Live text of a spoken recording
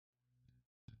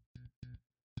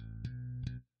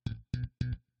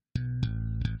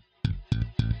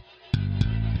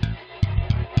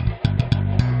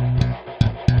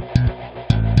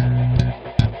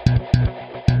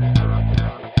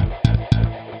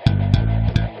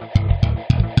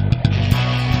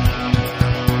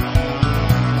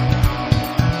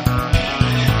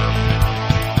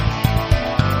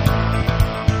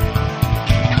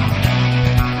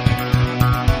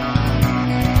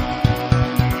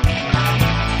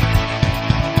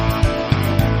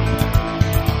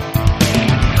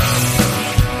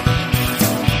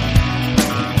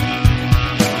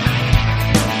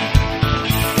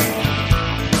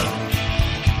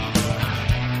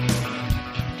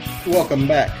Welcome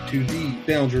back to the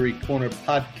Boundary Corner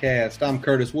podcast. I'm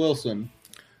Curtis Wilson.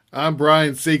 I'm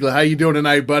Brian Siegler. How you doing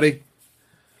tonight, buddy?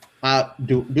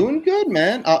 Doing good,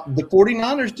 man. The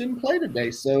 49ers didn't play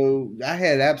today, so I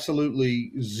had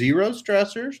absolutely zero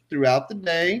stressors throughout the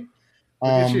day.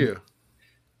 Look at you.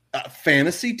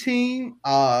 Fantasy team,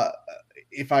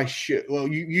 if I should, well,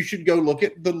 you should go look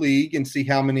at the league and see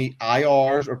how many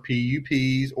IRs or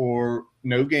PUPs or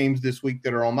no games this week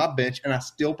that are on my bench, and I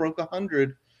still broke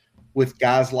 100 with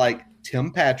guys like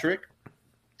Tim Patrick,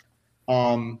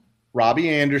 Robbie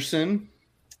Anderson,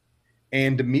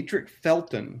 and Demetric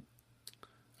Felton.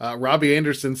 Robbie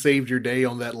Anderson saved your day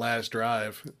on that last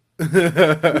drive.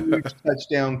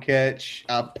 Touchdown catch.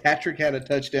 Patrick had a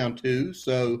touchdown too,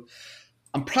 so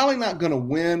I'm probably not going to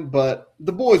win, but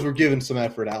the boys were giving some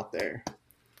effort out there.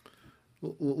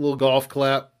 Little golf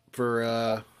clap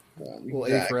for little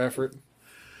A for effort.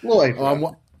 Little A for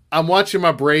effort. I'm watching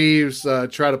my Braves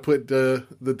try to put the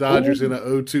Dodgers in an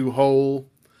 0-2 hole.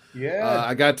 Yeah.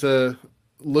 I got to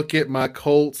look at my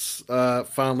Colts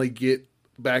finally get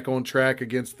back on track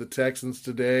against the Texans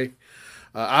today.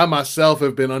 I myself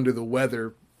have been under the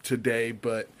weather today,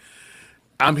 but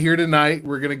I'm here tonight.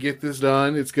 We're going to get this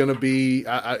done. It's going to be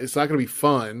it's not going to be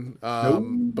fun,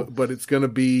 but it's going to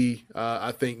be,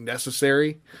 I think,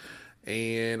 necessary.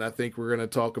 And I think we're going to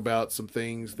talk about some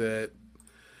things that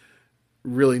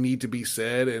really need to be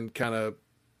said and kind of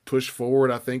push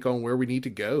forward, I think, on where we need to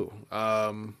go.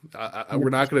 We're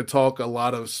not going to talk a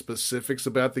lot of specifics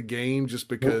about the game just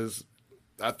because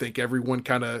I think everyone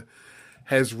kind of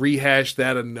has rehashed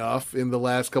that enough in the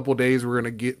last couple of days. We're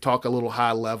going to talk a little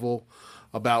high level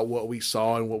about what we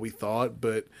saw and what we thought,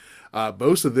 but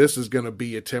most of this is going to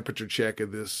be a temperature check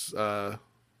of this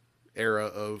era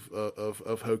of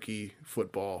Hokie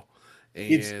football.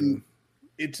 And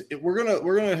we're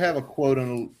gonna have a quote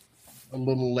on a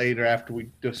little later after we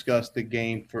discuss the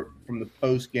game from the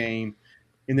post game,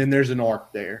 and then there's an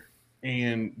arc there,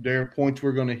 and there are points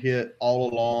we're going to hit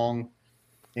all along.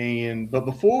 But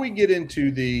before we get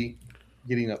into the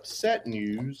getting upset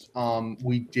news,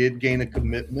 we did gain a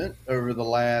commitment over the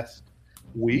last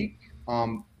week.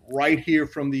 Right here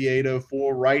from the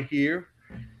 804, right here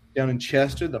down in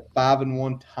Chester, the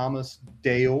 5-1 Thomas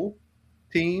Dale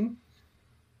team.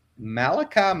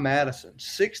 Malachi Madison,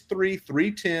 6'3",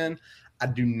 310. I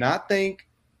do not think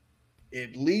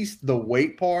at least the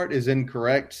weight part is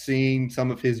incorrect. Seeing some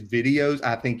of his videos,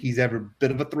 I think he's ever bit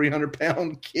of a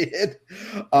 300-pound kid.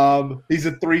 He's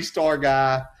a 3-star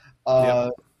guy.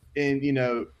 And,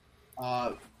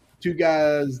 two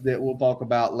guys that we'll talk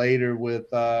about later with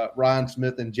Ryan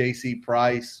Smith and J.C.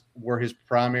 Price were his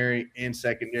primary and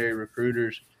secondary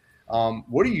recruiters.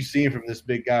 What are you seeing from this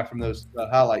big guy from those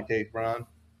highlight tapes, Brian?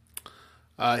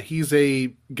 He's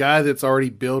a guy that's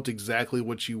already built exactly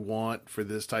what you want for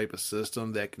this type of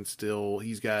system. That can still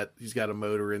he's got a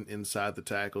motor inside the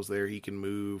tackles there. He can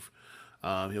move.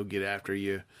 He'll get after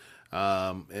you.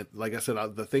 And like I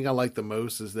said, the thing I like the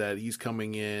most is that he's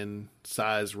coming in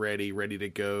size ready to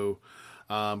go.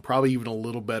 Probably even a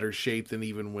little better shape than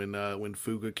even when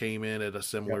Fuga came in at a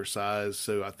similar size.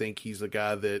 So I think he's a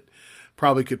guy that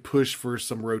probably could push for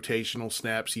some rotational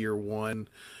snaps year one.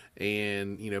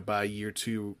 And, by year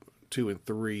two and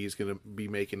three, he's going to be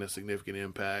making a significant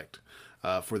impact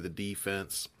for the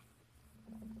defense.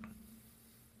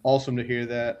 Awesome to hear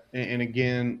that. And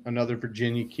again, another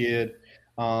Virginia kid.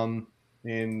 And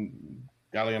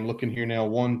golly, I'm looking here now.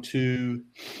 1, 2,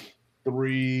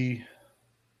 3,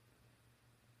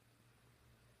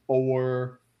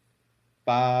 4,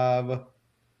 5,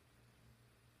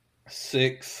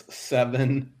 6,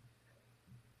 7,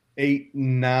 8,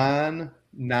 9.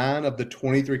 9 of the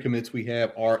 23 commits we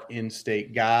have are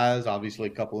in-state guys, obviously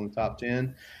a couple in the top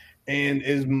 10. And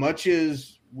as much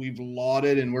as we've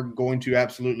lauded and we're going to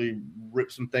absolutely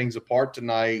rip some things apart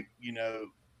tonight,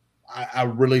 I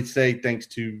really say thanks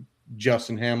to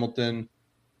Justin Hamilton,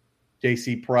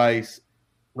 J.C. Price,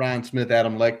 Ryan Smith,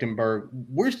 Adam Lechtenberg,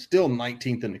 we're still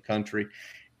 19th in the country.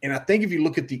 And I think if you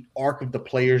look at the arc of the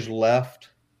players left,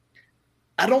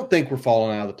 I don't think we're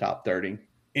falling out of the top 30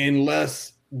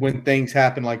 unless – when things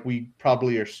happen like we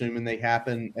probably are assuming they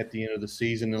happen at the end of the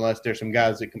season, unless there's some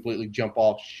guys that completely jump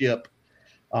off ship.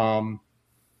 I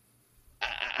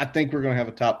think we're going to have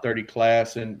a top 30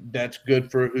 class, and that's good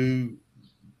for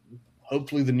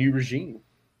hopefully the new regime.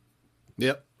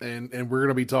 Yep, and we're going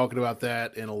to be talking about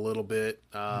that in a little bit.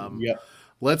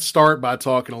 Let's start by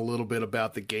talking a little bit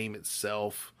about the game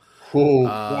itself. Cool.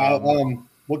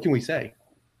 What can we say?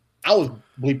 I was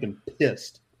bleeping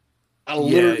pissed. I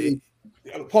literally –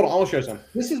 hold on, I want to show you something.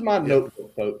 This is my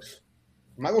notebook, folks.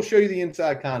 I'm not going to show you the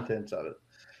inside contents of it.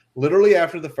 Literally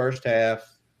after the first half,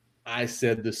 I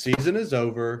said, the season is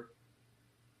over.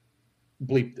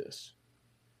 Bleep this.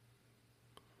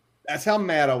 That's how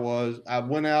mad I was. I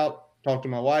went out, talked to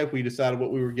my wife. We decided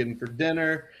what we were getting for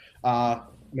dinner.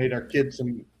 Made our kids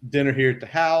some dinner here at the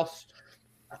house.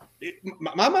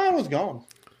 My mind was gone.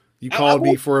 You called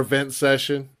me for a vent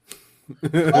session.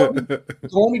 Told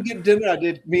me to get dinner. I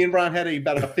did. Me and Brian had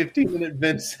about a 15-minute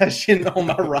vent session on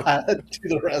my ride to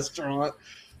the restaurant,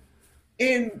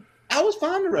 and I was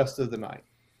fine the rest of the night.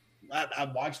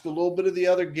 I watched a little bit of the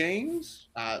other games.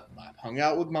 I hung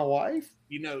out with my wife.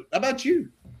 How about you?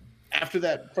 After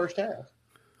that first half.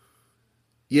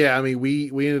 Yeah, I mean,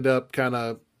 we ended up kind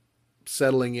of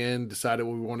settling in, decided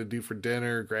what we wanted to do for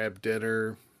dinner, grabbed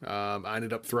dinner. I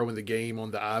ended up throwing the game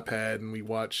on the iPad, and we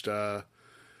watched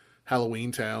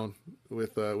Halloween Town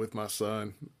with my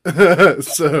son.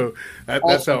 So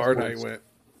that's how our night went.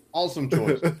 Awesome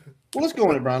choice. Well, let's go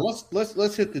on it, Brian.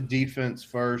 Let's hit the defense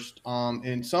first.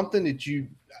 And something that you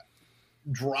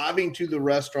driving to the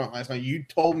restaurant last night, you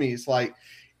told me it's like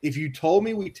if you told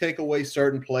me we take away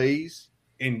certain plays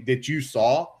and that you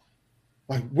saw,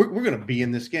 like we're going to be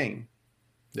in this game.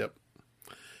 Yep.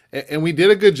 And we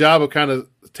did a good job of kind of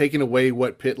taking away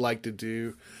what Pitt liked to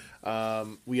do.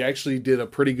 We actually did a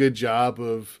pretty good job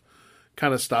of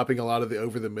kind of stopping a lot of the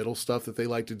over the middle stuff that they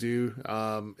like to do.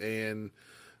 And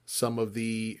some of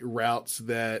the routes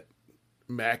that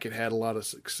Mac had a lot of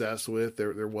success with,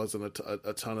 there wasn't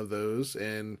a ton of those,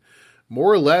 and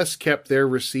more or less kept their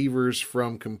receivers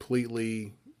from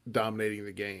completely dominating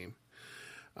the game.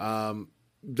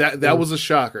 That was a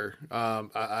shocker.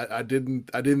 I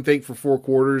didn't think for 4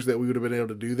 quarters that we would have been able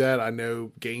to do that. I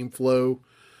know game flow,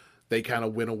 they kind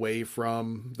of went away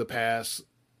from the pass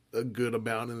a good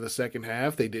amount in the second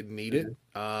half. They didn't need it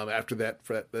after that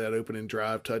opening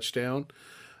drive touchdown.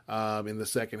 In the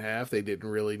second half, they didn't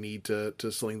really need to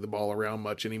sling the ball around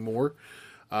much anymore.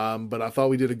 But I thought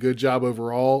we did a good job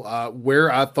overall.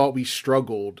 Where I thought we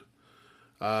struggled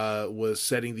was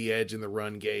setting the edge in the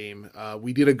run game.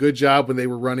 We did a good job when they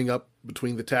were running up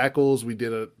between the tackles. We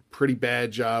did a pretty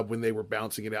bad job when they were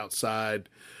bouncing it outside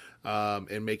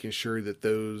and making sure that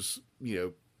those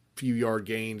few yard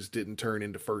gains didn't turn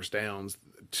into first downs.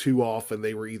 Too often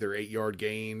they were either 8-yard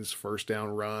gains, first down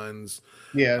runs.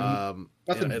 Yeah,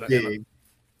 nothing big.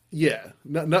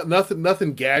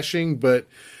 Nothing gashing, but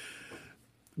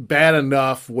bad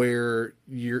enough where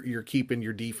you're keeping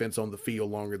your defense on the field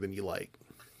longer than you like.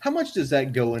 How much does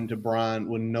that go into, Brian,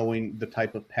 when knowing the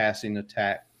type of passing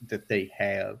attack that they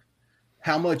have?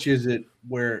 How much is it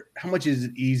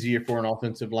easier for an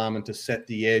offensive lineman to set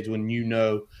the edge when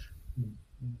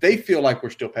they feel like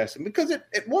we're still passing? Because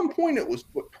at one point it was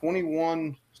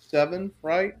 21-7,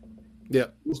 right? Yeah.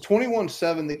 It was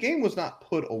 21-7. The game was not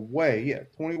put away. Yeah,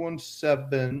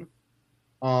 21-7.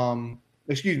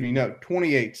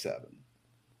 28-7.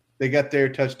 They got their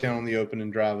touchdown on the opening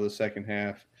drive of the second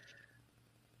half.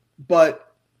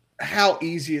 But how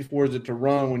easy was it to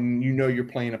run when you're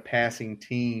playing a passing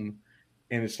team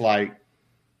and it's like,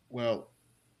 well,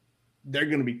 they're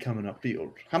going to be coming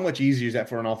upfield? How much easier is that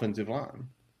for an offensive line?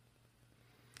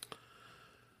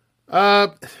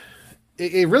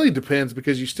 It really depends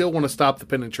because you still want to stop the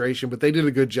penetration, but they did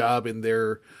a good job in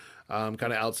their kind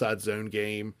of outside zone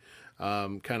game,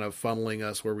 kind of funneling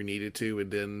us where we needed to. And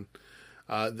then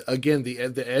again, the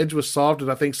edge was soft,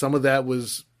 and I think some of that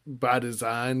was by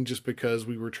design, just because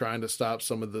we were trying to stop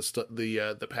some of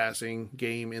the passing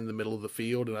game in the middle of the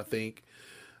field, and I think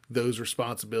those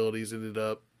responsibilities ended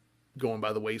up going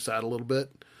by the wayside a little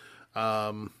bit.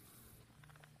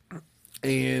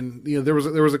 And there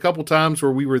was a couple times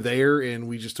where we were there and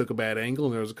we just took a bad angle,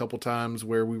 and there was a couple times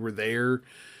where we were there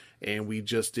and we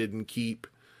just didn't keep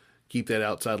that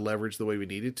outside leverage the way we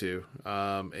needed to.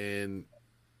 And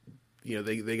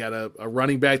they got a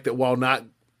running back that, while not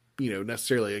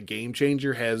necessarily a game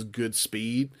changer, has good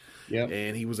speed. Yeah,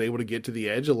 and he was able to get to the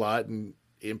edge a lot and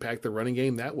impact the running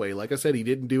game that way. Like I said, he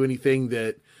didn't do anything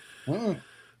that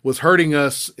was hurting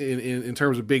us in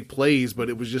terms of big plays, but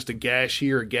it was just a gash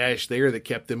here, a gash there that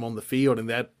kept them on the field, and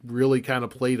that really kind of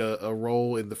played a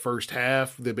role in the first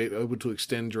half. They were able to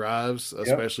extend drives,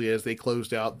 especially as they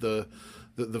closed out the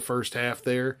first half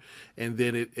there, and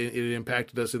then it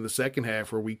impacted us in the second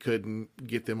half where we couldn't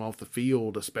get them off the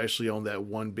field, especially on that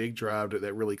one big drive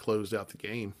that really closed out the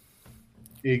game.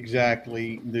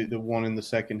 Exactly, the one in the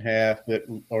second half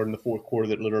or in the fourth quarter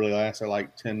that literally lasted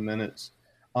like 10 minutes.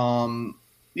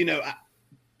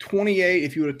 28,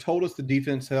 if you would have told us the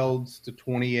defense held to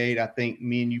 28, I think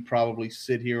me and you probably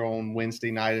sit here on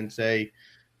Wednesday night and say,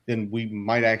 then we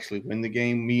might actually win the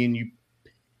game. Me and you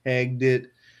pegged it.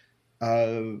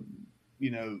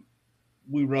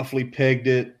 We roughly pegged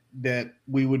it that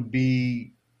we would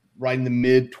be right in the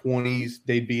mid-20s.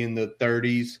 They'd be in the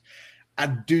 30s. I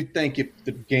do think if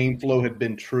the game flow had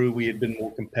been true, we had been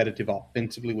more competitive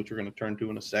offensively, which we're going to turn to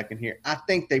in a second here. I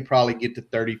think they probably get to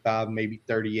 35, maybe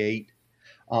 38.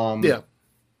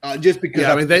 Just because,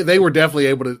 I mean, they were definitely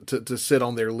able to sit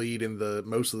on their lead in the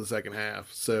most of the second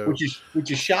half. So,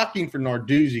 which is shocking for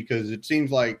Narduzzi because it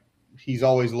seems like he's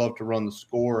always loved to run the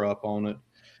score up on it.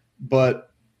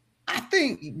 But I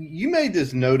think you made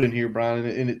this note in here, Brian,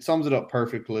 and it sums it up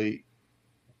perfectly.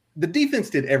 The defense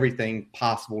did everything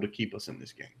possible to keep us in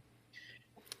this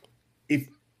game.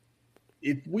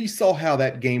 If we saw how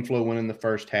that game flow went in the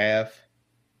first half,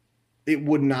 it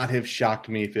would not have shocked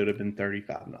me if it would have been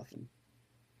 35-0.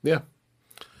 Yeah.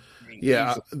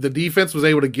 Yeah, the defense was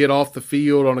able to get off the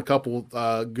field on a couple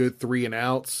good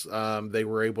 3-and-outs. They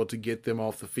were able to get them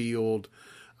off the field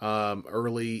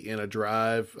early in a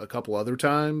drive a couple other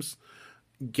times.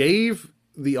 Gave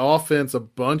the offense a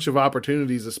bunch of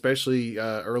opportunities, especially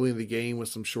early in the game with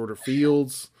some shorter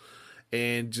fields,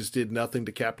 and just did nothing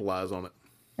to capitalize on it.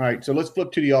 All right, so let's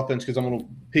flip to the offense because I'm going to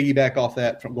piggyback off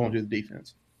that from going to the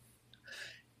defense.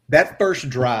 That first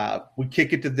drive, we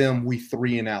kick it to them, we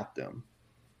 3-and-out them.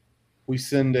 We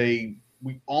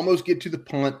almost get to the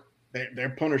punt. Their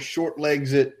punter short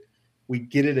legs it. We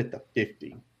get it at the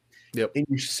 50. Yep. And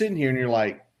you're sitting here and you're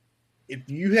like, if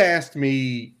you asked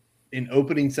me an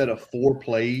opening set of 4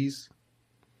 plays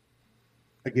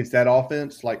against that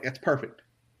offense, like that's perfect.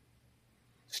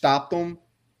 Stopped them,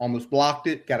 almost blocked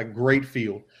it, got a great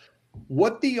field.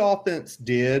 What the offense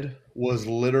did was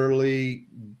literally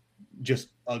just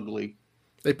ugly.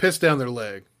 They pissed down their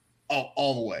leg.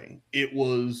 All the way. It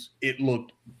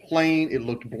looked plain, it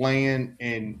looked bland,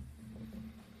 and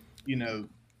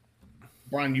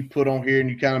Brian, you put on here and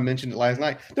you kind of mentioned it last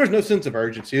night. There's no sense of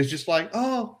urgency. It's just like,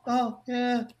 oh,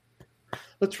 yeah.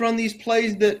 Let's run these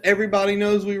plays that everybody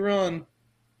knows we run.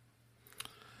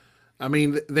 I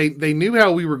mean, they knew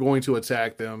how we were going to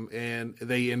attack them, and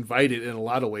they invited in a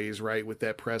lot of ways, right, with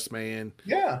that press man.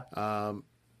 Yeah.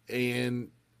 And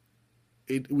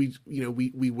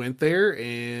we went there,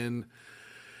 and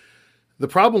the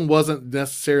problem wasn't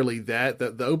necessarily that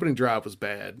the opening drive was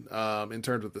bad in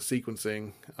terms of the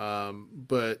sequencing,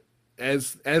 but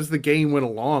as the game went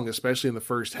along, especially in the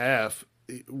first half,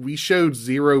 we showed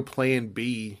zero plan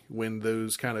B when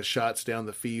those kind of shots down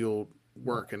the field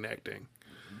weren't connecting.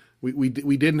 We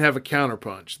didn't have a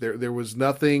counterpunch. There was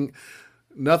nothing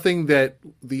that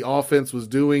the offense was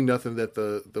doing, nothing that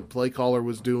the play caller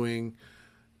was doing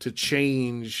to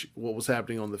change what was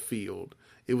happening on the field.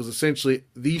 It was essentially,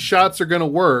 these shots are going to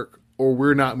work or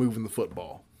we're not moving the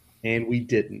football. And we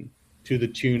didn't, to the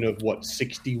tune of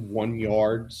 61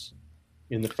 yards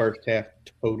in the first half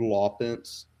total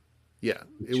offense. Yeah,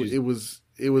 it was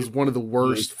one of the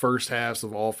worst first halves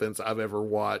of offense I've ever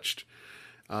watched.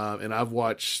 And I've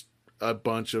watched a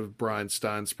bunch of Brian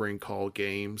Steinspring call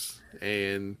games,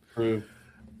 and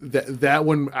that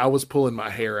one I was pulling my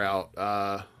hair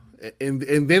out. And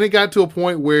then it got to a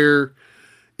point where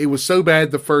it was so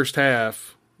bad the first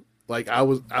half, like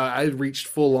I reached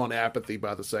full on apathy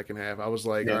by the second half. I was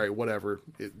like, all right, whatever.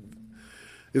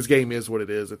 This game is what it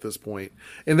is at this point.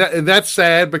 And that's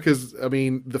sad because, I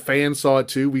mean, the fans saw it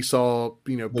too. We saw,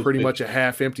 pretty much a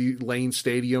half empty Lane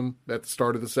Stadium at the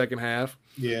start of the second half.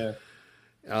 Yeah.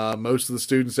 Most of the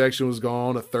student section was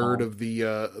gone. A third of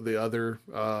the other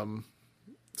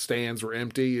stands were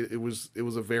empty. It was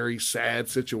a very sad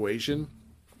situation,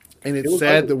 and it's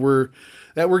sad that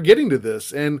we're getting to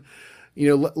this. And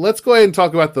let's go ahead and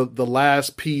talk about the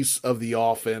last piece of the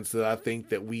offense that I think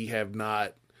that we have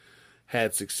not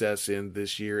had success in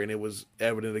this year, and it was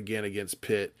evident again against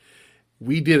Pitt.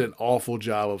 We did an awful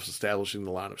job of establishing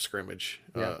the line of scrimmage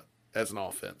as an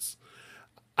offense.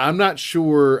 I'm not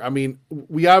sure. I mean,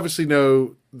 we obviously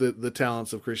know the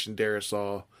talents of Christian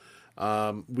Darrisaw.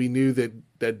 We knew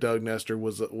that Doug Nestor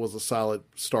was a solid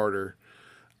starter.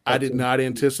 I did not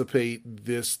anticipate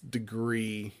this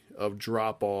degree of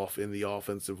drop off in the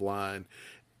offensive line,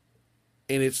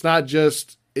 and it's not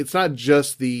just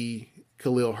the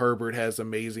Khalil Herbert has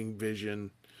amazing vision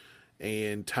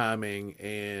and timing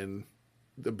and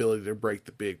the ability to break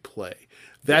the big play.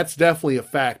 That's definitely a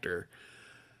factor,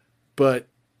 but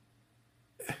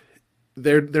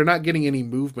they're not getting any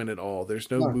movement at all. There's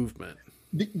no movement.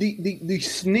 The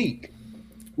sneak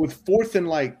with 4th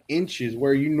and inches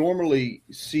where you normally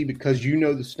see, because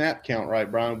the snap count, right,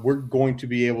 Brian? We're going to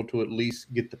be able to at least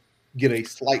get a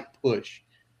slight push.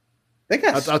 They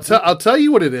got. I'll tell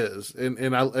you what it is,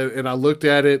 and I looked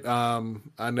at it. I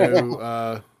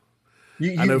know.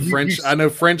 I know French. I know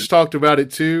French talked about it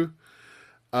too.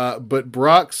 But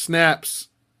Brock snaps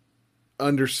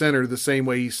under center the same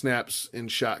way he snaps in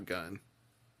shotgun.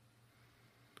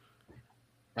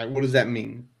 Right, what does that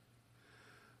mean?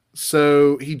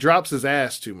 So he drops his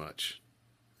ass too much,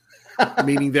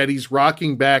 meaning that he's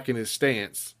rocking back in his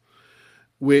stance,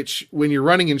 which when you're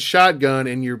running in shotgun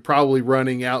and you're probably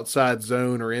running outside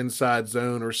zone or inside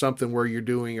zone or something where you're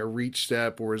doing a reach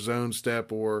step or a zone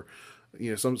step or,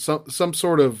 some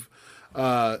sort of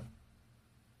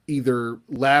either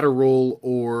lateral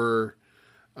or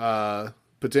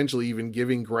potentially even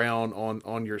giving ground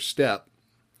on your step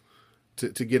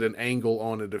to get an angle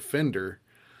on a defender.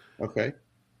 Okay.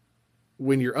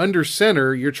 When you're under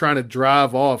center, you're trying to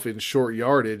drive off in short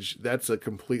yardage. That's a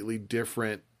completely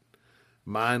different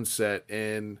mindset.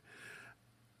 And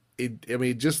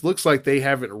it just looks like they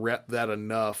haven't repped that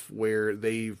enough where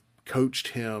they've coached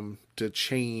him to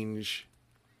change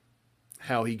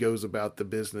how he goes about the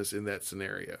business in that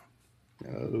scenario.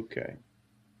 Okay.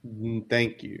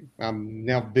 Thank you. I'm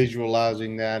now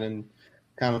visualizing that and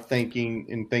kind of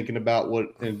thinking about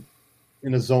what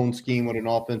in a zone scheme, what an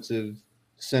offensive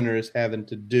center is having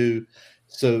to do.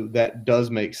 So that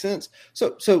does make sense.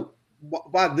 So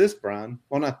why this, Brian?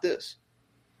 Why not this?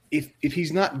 If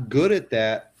he's not good at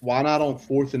that, why not on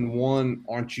 4th and 1?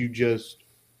 Aren't you just,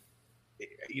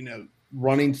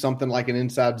 running something like an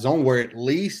inside zone where at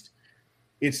least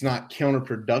it's not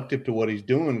counterproductive to what he's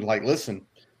doing? Like, listen,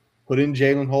 put in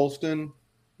Jalen Holston,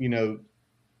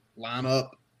 line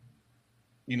up,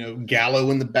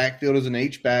 Gallo in the backfield as an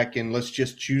H-back, and let's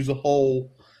just choose a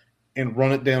hole and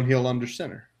run it downhill under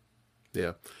center.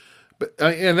 Yeah. But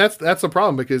and that's a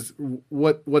problem because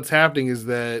what's happening is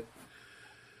that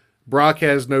Brock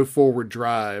has no forward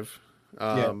drive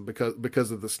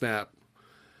because of the snap.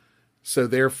 So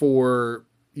therefore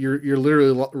you're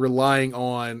literally relying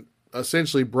on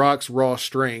essentially Brock's raw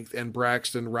strength and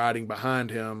Braxton riding behind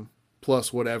him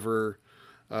plus whatever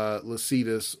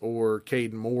Lecitus or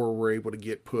Caden Moore were able to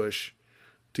get push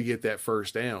to get that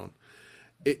first down.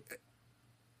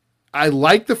 I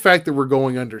like the fact that we're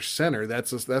going under center.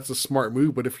 That's a smart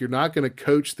move. But if you're not going to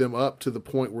coach them up to the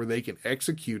point where they can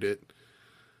execute it,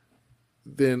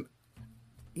 then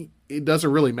it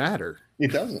doesn't really matter.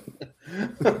 It doesn't.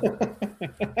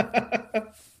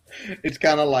 It's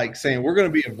kind of like saying we're going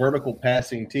to be a vertical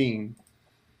passing team.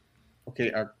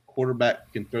 Okay, our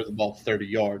quarterback can throw the ball 30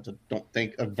 yards. I don't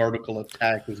think a vertical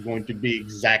attack is going to be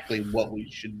exactly what we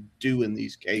should do in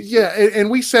these cases. Yeah, and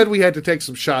we said we had to take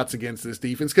some shots against this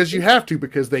defense because you have to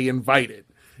because they invite it.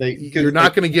 You're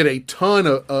not going to get a ton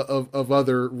of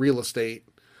other real estate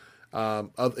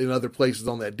in other places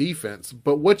on that defense.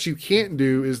 But what you can't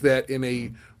do is that in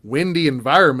a windy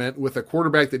environment with a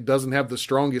quarterback that doesn't have the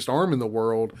strongest arm in the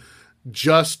world,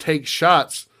 just take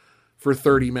shots for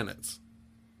 30 minutes.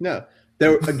 No.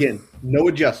 There again, no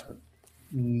adjustment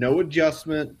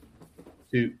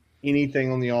to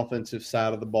anything on the offensive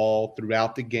side of the ball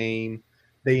throughout the game.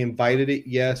 They invited it.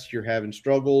 Yes, you're having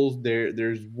struggles.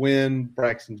 There's wind.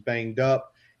 Braxton's banged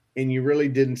up, and you really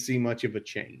didn't see much of a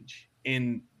change.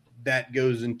 And that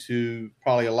goes into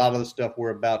probably a lot of the stuff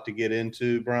we're about to get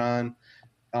into, Brian.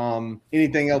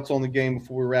 Anything else on the game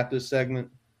before we wrap this segment?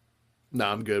 No,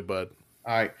 I'm good, bud.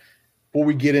 All right. Before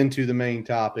we get into the main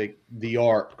topic, the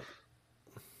arc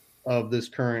of this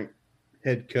current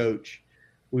head coach,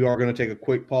 we are going to take a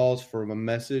quick pause for a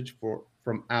message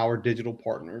from our digital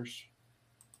partners.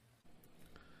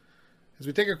 As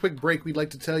we take a quick break, we'd like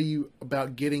to tell you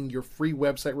about getting your free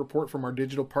website report from our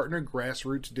digital partner,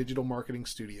 Grassroots Digital Marketing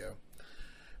Studio.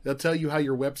 They'll tell you how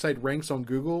your website ranks on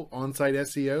Google, on-site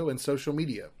SEO, and social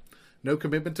media. No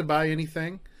commitment to buy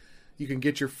anything. You can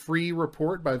get your free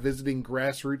report by visiting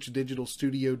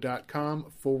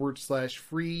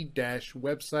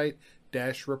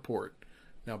grassrootsdigitalstudio.com/free-website-report.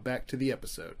 Now back to the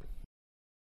episode.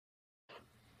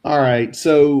 All right.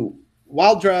 So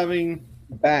while driving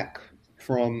back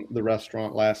from the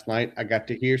restaurant last night, I got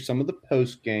to hear some of the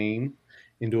post game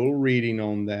and do a little reading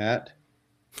on that.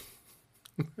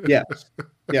 Yes.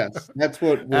 That's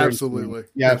what we're absolutely.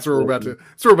 Yeah, that's what we're about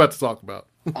to talk about.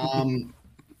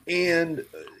 And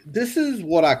this is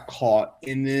what I caught,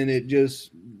 and then it just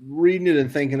reading it and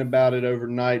thinking about it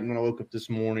overnight. And when I woke up this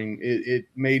morning, it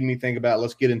made me think about,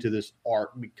 let's get into this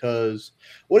arc, because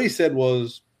what he said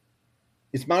was,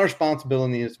 it's my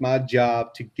responsibility, it's my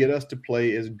job to get us to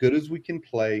play as good as we can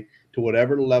play to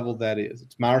whatever level that is.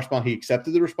 It's my response. He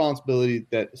accepted the responsibility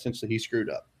that essentially he screwed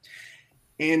up.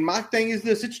 And my thing is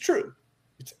this, it's true.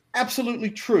 It's absolutely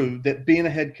true that being a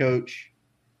head coach,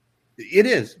 it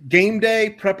is. Game day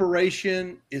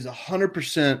preparation is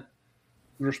 100%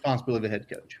 the responsibility of the head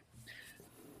coach.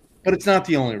 But it's not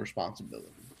the only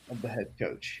responsibility of the head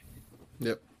coach.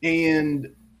 Yep.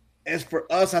 And as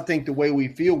for us, I think the way we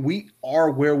feel, we are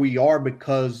where we are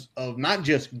because of not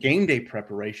just game day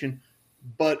preparation,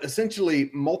 but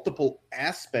essentially multiple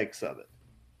aspects of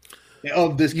it,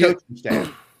 of this Yeah, coaching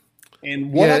staff.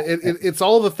 And one yeah, of it's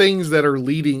all the things that are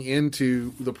leading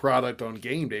into the product on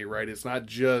game day, right? It's not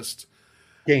just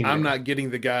game I'm day. not getting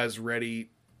the guys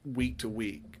ready week to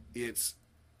week. It's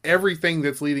everything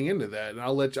that's leading into that. And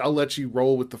I'll let you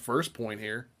roll with the first point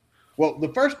here. Well,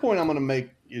 the first point I'm going to make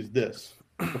is this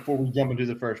before we jump into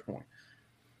the first point.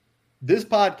 This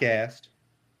podcast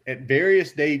at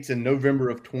various dates in November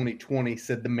of 2020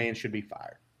 said the man should be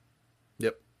fired.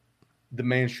 Yep. The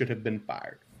man should have been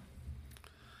fired.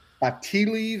 By tea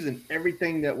leaves and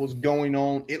everything that was going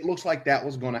on, it looks like that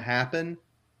was going to happen.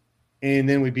 And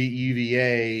then we beat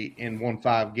UVA and won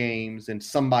 5 games, and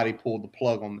somebody pulled the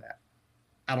plug on that.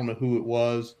 I don't know who it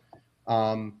was.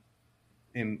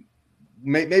 And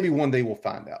maybe one day we'll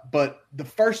find out. But the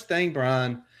first thing,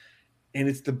 Brian, and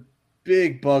it's the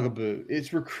big bugaboo,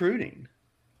 it's recruiting.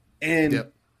 And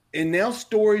and now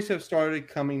stories have started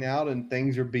coming out and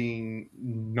things are being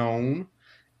known.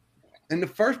 And the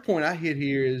first point I hit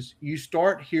here is you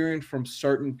start hearing from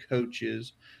certain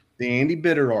coaches, the Andy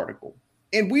Bitter article,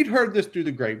 and we'd heard this through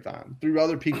the grapevine, through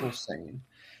other people saying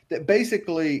that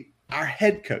basically our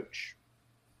head coach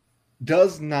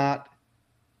does not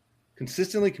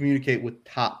consistently communicate with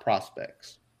top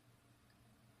prospects.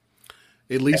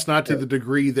 At least not to the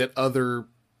degree that other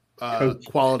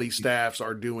quality staffs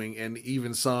are doing, and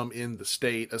even some in the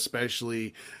state,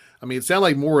 especially. I mean, it sounded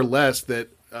like more or less that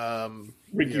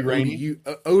Ricky Rainey.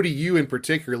 ODU in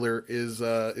particular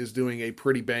is doing a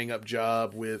pretty bang up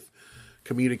job with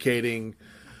communicating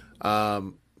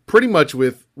pretty much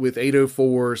with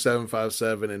 804,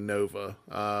 757, and Nova.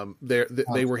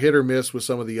 They were hit or miss with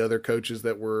some of the other coaches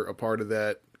that were a part of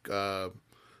that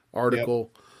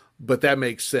article, but that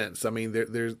makes sense. I mean,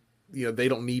 there's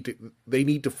they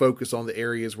need to focus on the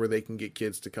areas where they can get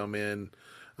kids to come in.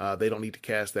 They don't need to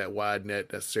cast that wide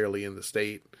net necessarily in the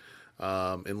state.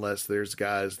 Unless there's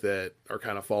guys that are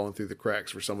kind of falling through the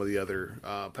cracks for some of the other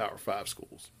Power 5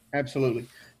 schools. Absolutely.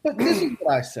 But this is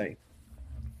what I say.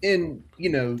 And,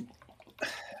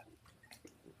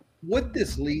 what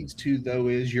this leads to, though,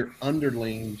 is your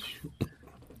underlings,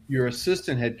 your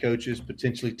assistant head coaches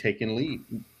potentially taking lead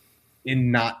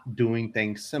in not doing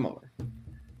things similar.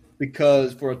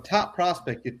 Because for a top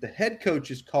prospect, if the head coach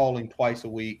is calling twice a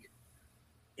week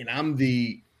and I'm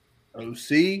the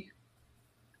OC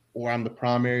or I'm the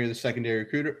primary or the secondary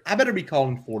recruiter, I better be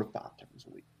calling 4 to 5 times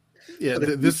a week. Yeah,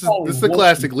 this is the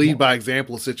classic lead by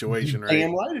example situation, right?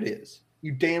 Damn right it is.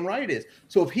 You damn right it is.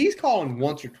 So if he's calling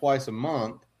once or twice a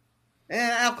month,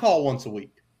 I'll call once a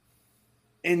week.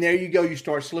 And there you go. You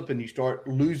start slipping. You start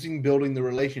losing, building the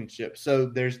relationship. So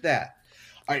there's that.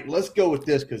 All right, let's go with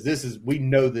this because we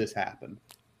know this happened.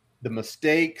 The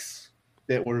mistakes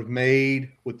that were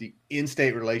made with the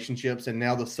in-state relationships and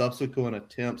now the subsequent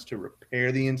attempts to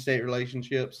repair the in-state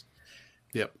relationships.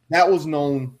 Yep. That was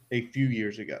known a few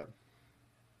years ago.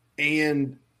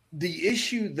 And the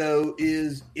issue, though,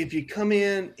 is if you come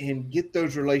in and get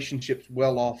those relationships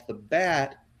well off the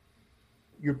bat,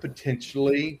 you're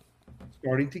potentially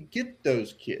starting to get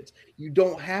those kids. You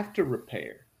don't have to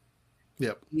repair.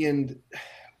 Yep.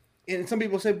 And some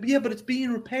people say, yeah, but it's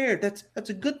being repaired. That's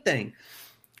a good thing.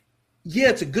 Yeah,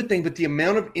 it's a good thing, but the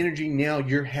amount of energy now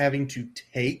you're having to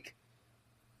take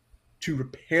to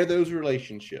repair those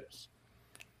relationships.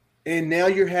 And now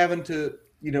you're having to,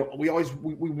 we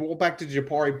roll back to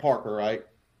Jabari Parker, right?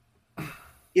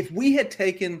 If we had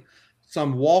taken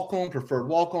some preferred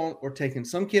walk-on, or taken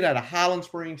some kid out of Highland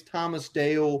Springs, Thomas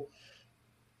Dale,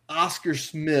 Oscar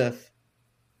Smith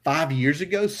 5 years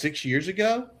ago, 6 years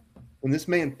ago, when this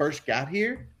man first got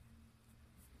here,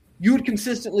 you would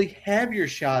consistently have your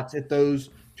shots at those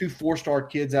 2 4-star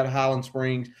kids out of Highland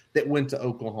Springs that went to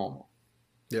Oklahoma.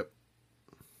 Yep.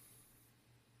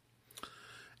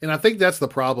 And I think that's the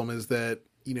problem is that,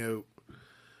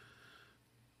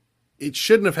 it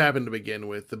shouldn't have happened to begin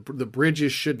with. The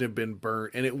bridges shouldn't have been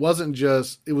burnt. And it wasn't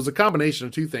just, it was a combination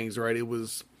of two things, right? It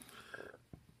was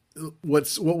what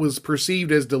was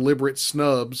perceived as deliberate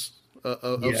snubs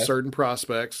of certain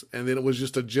prospects. And then it was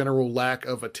just a general lack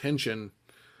of attention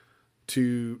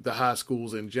to the high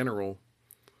schools in general.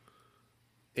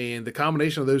 And the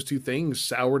combination of those two things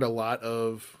soured a lot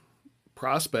of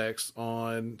prospects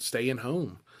on staying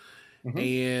home. Mm-hmm.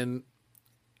 And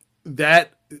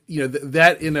that,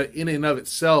 that in and of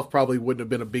itself probably wouldn't have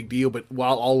been a big deal. But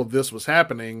while all of this was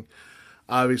happening,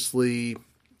 obviously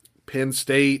Penn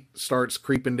State starts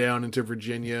creeping down into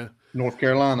Virginia. North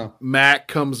Carolina. Mac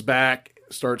comes back,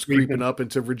 starts creeping up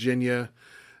into Virginia.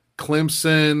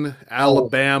 Clemson,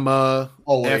 Alabama,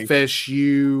 Always.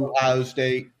 FSU, Ohio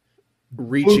State,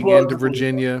 reaching into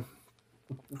Virginia.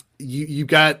 You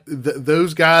got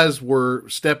those guys were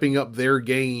stepping up their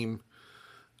game.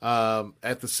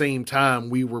 At the same time,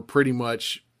 we were pretty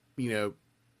much,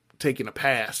 taking a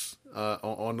pass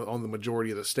on the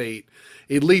majority of the state,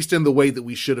 at least in the way that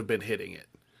we should have been hitting it.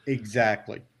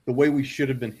 Exactly. The way we should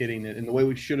have been hitting it. And the way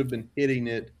we should have been hitting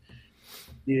it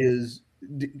is,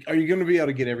 are you going to be able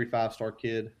to get every 5-star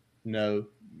kid? No.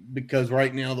 Because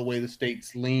right now the way the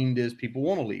state's leaned is people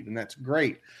want to leave, and that's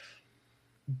great.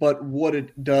 But what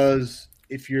it does,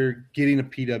 if you're getting a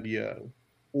PWO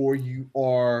or you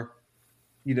are,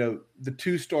 the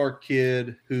 2-star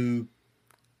kid who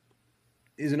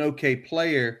is an okay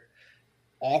player,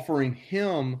 offering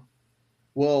him,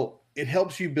 well, it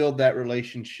helps you build that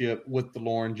relationship with the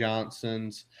Lauren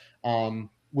Johnsons,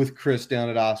 with Chris down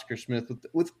at Oscar Smith,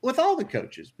 with all the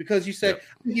coaches, because you say, Yep.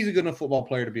 I think he's a good enough football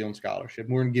player to be on scholarship.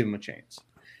 We're going to give him a chance.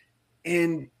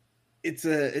 And it's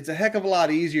a heck of a lot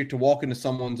easier to walk into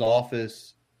someone's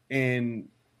office and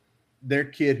their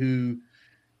kid who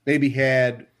maybe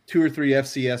had 2 or 3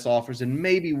 FCS offers and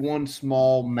maybe one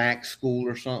small MAC school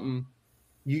or something.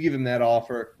 You give him that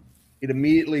offer, it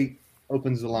immediately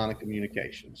opens the line of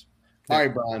communications. All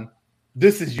right, Brian,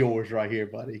 this is yours right here,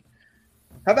 buddy.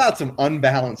 How about some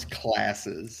unbalanced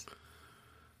classes?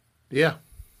 Yeah.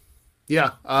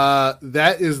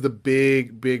 That is the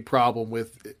big problem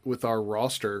with our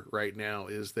roster right now,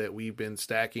 is that we've been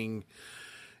stacking.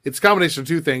 It's a combination of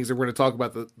two things, and we're going to talk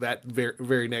about that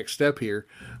very next step here.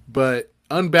 But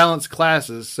unbalanced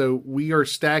classes, so we are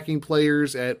stacking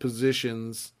players at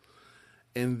positions,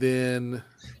 and then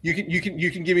you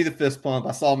can give me the fist pump.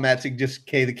 I saw Matsik just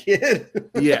K the kid.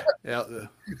 yeah.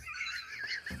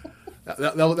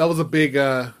 That was a big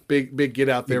get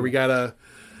out there. We got a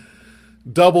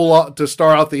double to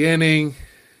start out the inning.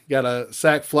 Got a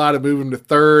sack fly to move him to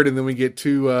third, and then we get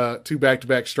two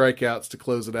back-to-back strikeouts to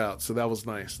close it out. So that was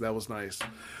nice.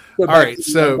 All right,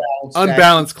 so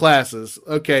unbalanced classes.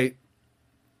 Okay,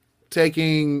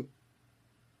 taking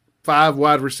 5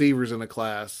 wide receivers in a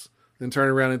class, then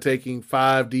turning around and taking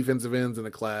 5 defensive ends in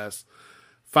a class,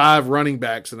 5 running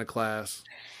backs in a class.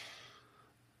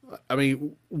 I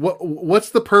mean, what's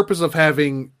the purpose of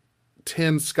having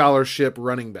 10 scholarship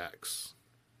running backs?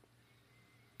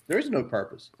 There is no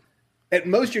purpose. At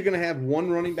most, you're going to have 1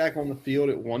 running back on the field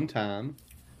at one time.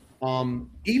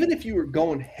 Even if you were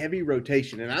going heavy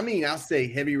rotation, and I mean, I'll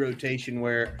say heavy rotation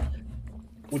where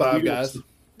 5 guys,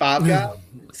 5 guys,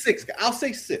 6 guys. I'll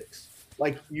say 6.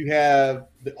 Like you have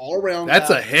the all-around. That's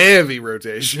guys. A heavy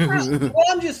rotation. Well,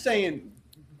 I'm just saying.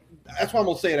 That's why I'm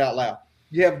going to say it out loud.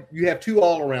 You have 2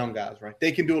 all-around guys, right?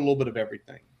 They can do a little bit of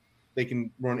everything. They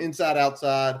can run inside,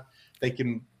 outside. They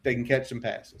can catch some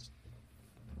passes.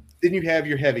 Then you have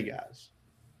your heavy guys,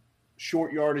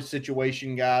 short yardage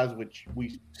situation guys, which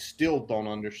we still don't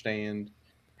understand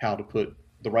how to put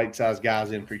the right size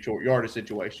guys in for short yardage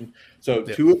situation. So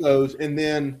 2 of those, and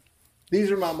then these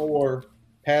are my more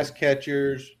pass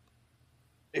catchers.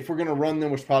 If we're going to run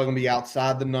them, it's probably going to be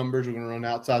outside the numbers. We're going to run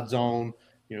outside zone,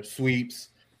 sweeps.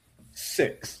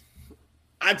 6.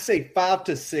 I'd say 5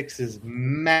 to 6 is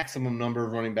maximum number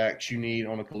of running backs you need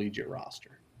on a collegiate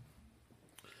roster.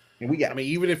 And we got. I mean,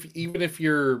 even if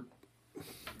you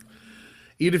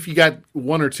got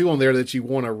 1 or 2 on there that you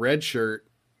want a red shirt,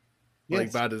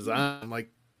 like by design, like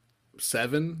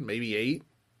 7, maybe 8,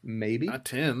 maybe not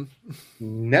 10.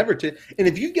 Never 10. And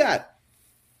if you got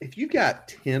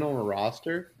 10 on a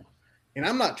roster, and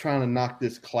I'm not trying to knock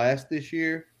this class this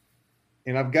year.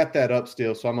 And I've got that up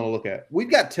still, so I'm going to look at it. We've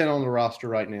got 10 on the roster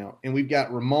right now, and we've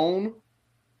got Ramon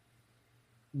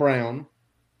Brown,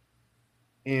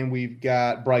 and we've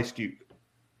got Bryce Duke.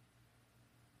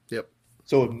 Yep.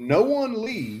 So if no one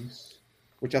leaves,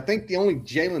 which I think the only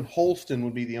Jalen Holston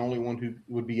would be the only one who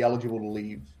would be eligible to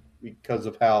leave because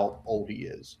of how old he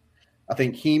is. I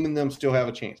think Heem and them still have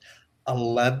a chance.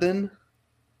 11,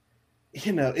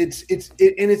 it's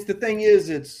the thing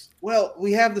is,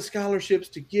 we have the scholarships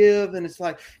to give, and it's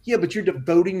like, yeah, but you're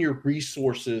devoting your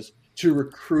resources to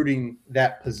recruiting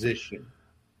that position.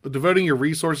 But devoting your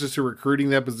resources to recruiting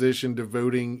that position,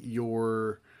 devoting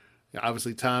your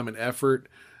obviously time and effort,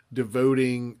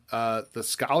 devoting the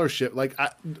scholarship.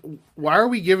 Why are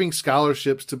we giving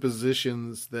scholarships to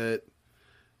positions that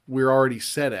we're already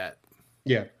set at?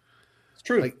 Yeah, it's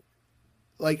true.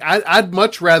 I'd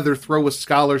much rather throw a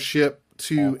scholarship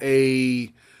to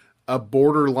a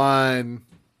borderline,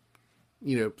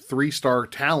 3-star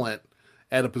talent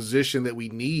at a position that we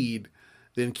need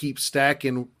than keep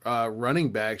stacking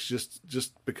running backs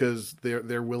just because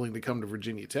they're willing to come to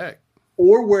Virginia Tech.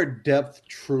 or where depth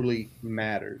truly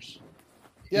matters.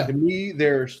 Yeah. And to me,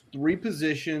 there's three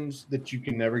positions that you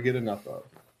can never get enough of: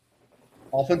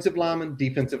 offensive linemen,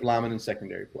 defensive linemen, and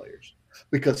secondary players.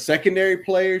 Because secondary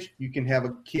players, you can have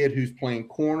a kid who's playing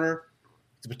corner.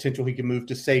 It's a potential he can move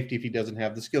to safety if he doesn't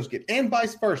have the skills kit, and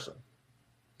vice versa.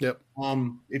 Yep.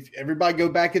 If everybody go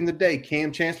back in the day,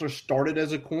 Cam Chancellor started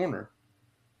as a corner,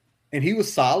 and he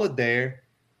was solid there,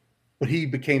 but he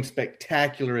became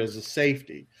spectacular as a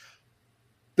safety.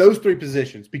 Those three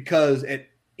positions, because at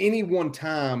any one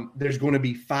time, there's going to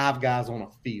be 5 guys on a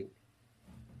field.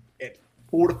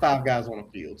 4 to 5 guys on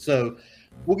a field. So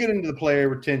we'll get into the player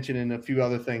retention and a few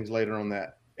other things later on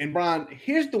that. And Brian,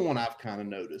 here's the one I've kind of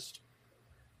noticed.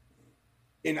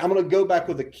 And I'm going to go back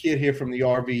with a kid here from the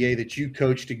RVA that you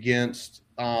coached against,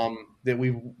 that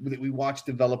we watched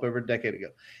develop over a decade ago.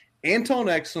 Anton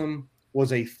Exum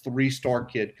was a 3-star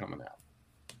kid coming out.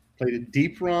 Played a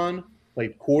deep run,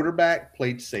 played quarterback,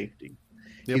 played safety.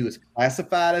 Yep. He was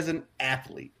classified as an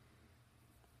athlete.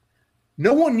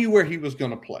 No one knew where he was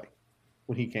going to play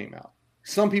when he came out.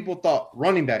 Some people thought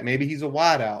running back, maybe he's a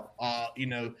wideout.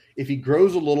 If he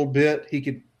grows a little bit, he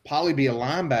could probably be a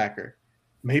linebacker,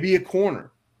 maybe a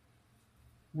corner.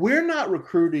 We're not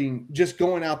recruiting, just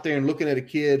going out there and looking at a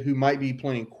kid who might be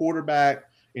playing quarterback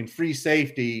and free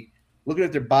safety, looking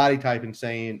at their body type and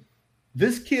saying,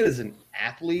 this kid is an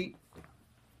athlete.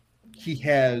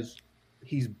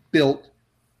 He's built.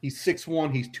 He's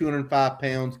 6'1", he's 205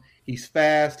 pounds. He's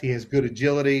fast. He has good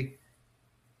agility.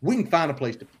 We can find a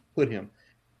place to put him.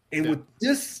 And with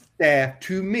this staff,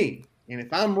 to me, and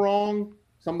if I'm wrong,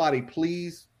 somebody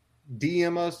please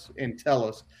DM us and tell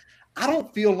us. I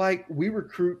don't feel like we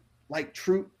recruit like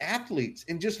true athletes.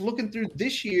 And just looking through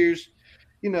this year's,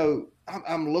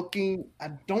 I'm looking, I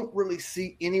don't really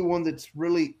see anyone that's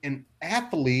really an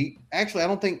athlete. Actually, I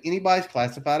don't think anybody's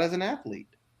classified as an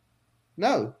athlete.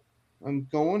 No. I'm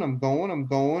going.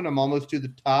 I'm almost to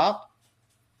the top.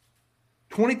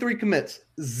 23 commits,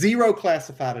 0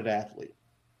 classified as athlete.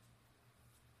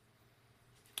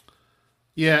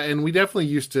 Yeah, and we definitely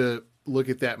used to look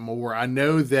at that more. I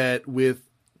know that with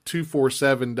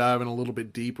 247 diving a little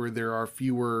bit deeper, there are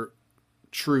fewer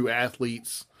true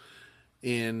athletes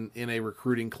in a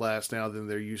recruiting class now than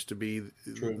there used to be.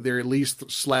 True. They're at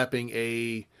least slapping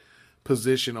a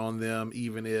position on them,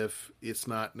 even if it's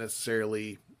not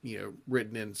necessarily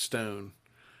written in stone,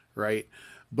 right?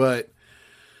 But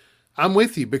I'm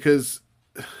with you, because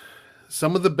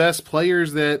some of the best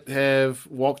players that have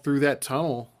walked through that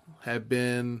tunnel have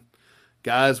been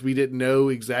guys we didn't know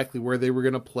exactly where they were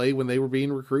going to play when they were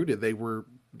being recruited. They were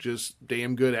just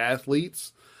damn good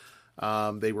athletes.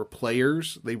 They were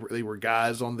players. They were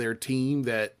guys on their team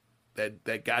that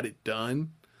got it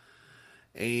done.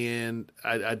 And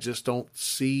I just don't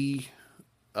see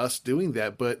us doing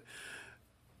that. But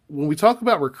when we talk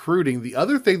about recruiting, the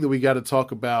other thing that we got to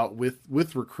talk about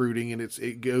with recruiting, and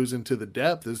it goes into the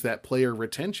depth, is that player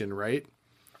retention, right?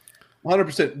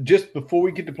 100%. Just before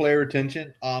we get to player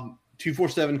retention,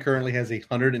 247 currently has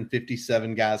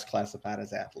 157 guys classified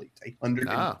as athletes.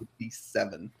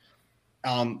 157.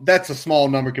 That's a small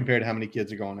number compared to how many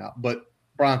kids are going out. But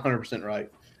Brian, 100%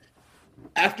 right.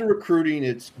 After recruiting,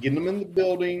 it's getting them in the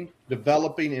building,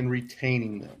 developing, and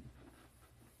retaining them.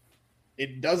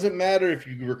 It doesn't matter if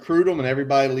you recruit them and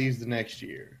everybody leaves the next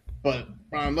year. But,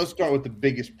 Brian, let's start with the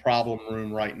biggest problem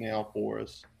room right now for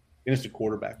us, and it's the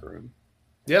quarterback room.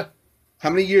 Yeah. How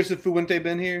many years has Fuente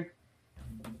been here?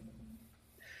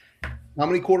 How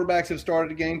many quarterbacks have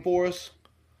started a game for us?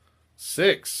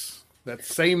 6. That's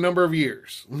the same number of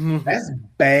years. That's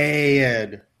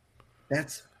bad.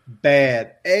 That's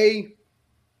bad.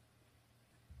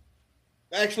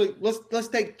 Actually, let's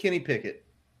take Kenny Pickett.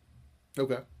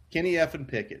 Okay. Kenny effing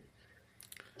Pickett.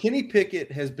 Kenny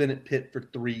Pickett has been at Pitt for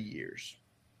 3 years.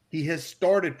 He has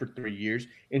started for 3 years,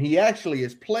 and he actually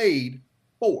has played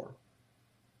 4.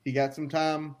 He got some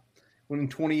time in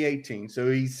 2018,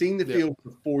 so he's seen the field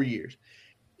for 4 years.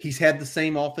 He's had the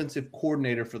same offensive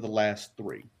coordinator for the last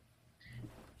 3.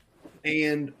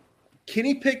 And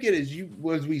Kenny Pickett,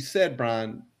 as we said,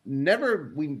 Brian,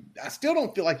 I still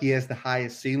don't feel like he has the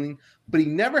highest ceiling, but he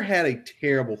never had a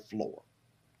terrible floor.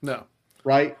 No.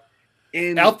 Right?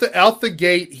 And out the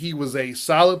gate, he was a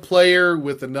solid player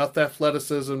with enough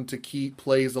athleticism to keep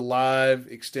plays alive,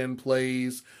 extend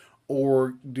plays,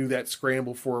 or do that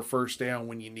scramble for a first down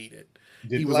when you need it.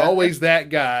 He was always that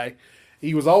guy.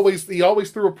 He always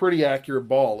threw a pretty accurate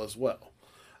ball as well.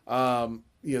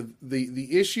 The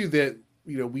issue that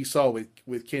we saw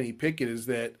with Kenny Pickett is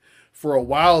that for a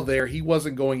while there, he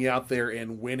wasn't going out there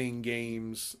and winning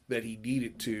games that he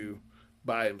needed to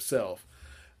by himself.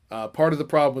 Part of the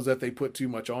problem was that they put too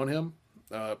much on him.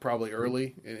 probably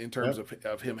early in terms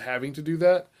of him having to do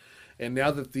that. And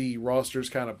now that the roster's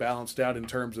kind of balanced out in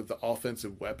terms of the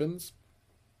offensive weapons,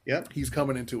 he's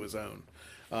coming into his own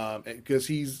because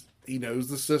he knows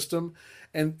the system,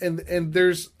 and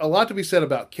there's a lot to be said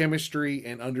about chemistry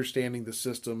and understanding the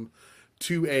system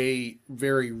to a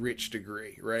very rich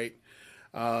degree, right?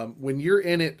 When you're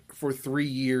in it for 3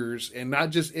 years and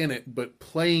not just in it, but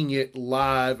playing it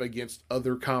live against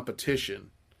other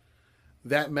competition,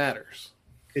 that matters.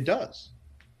 It does.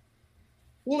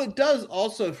 Well, it does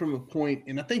also from a point,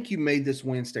 and I think you made this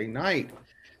Wednesday night.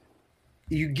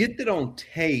 You get that on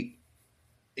tape,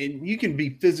 and you can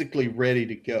be physically ready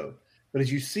to go. But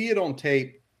as you see it on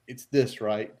tape, it's this,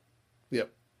 right?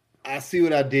 Yep. I see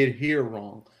what I did here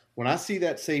wrong. When I see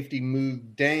that safety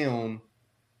move down,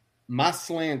 my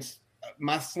slant's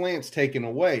taken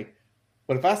away.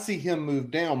 But if I see him move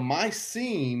down, my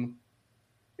seam,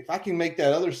 if I can make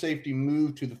that other safety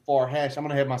move to the far hash, I'm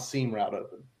going to have my seam route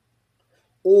open.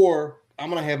 Or I'm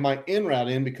going to have my in route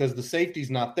in because the safety's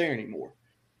not there anymore.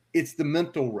 It's the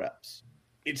mental reps.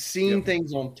 It's seeing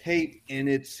things on tape, and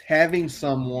it's having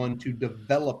someone to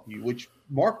develop you, which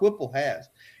Mark Whipple has.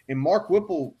 And Mark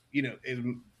Whipple,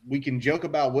 we can joke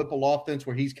about Whipple offense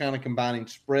where he's kind of combining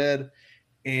spread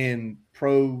and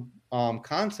pro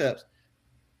concepts.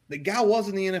 The guy was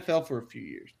in the NFL for a few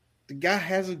years. The guy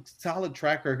has a solid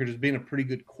track record as being a pretty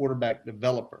good quarterback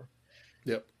developer.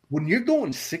 Yep. When you're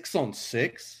going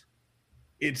 6-on-6,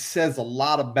 it says a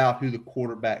lot about who the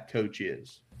quarterback coach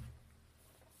is.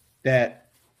 That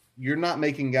you're not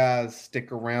making guys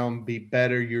stick around, be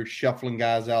better. You're shuffling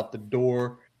guys out the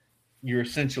door. You're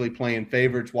essentially playing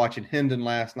favorites. Watching Hendon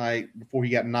last night before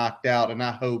he got knocked out, and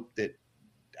I hope that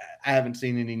 – I haven't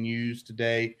seen any news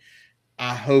today.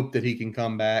 I hope that he can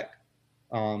come back.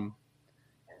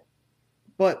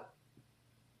 But,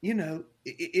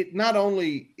 it not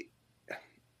only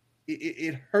 –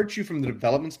 it hurts you from the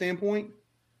development standpoint,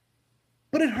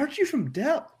 but it hurts you from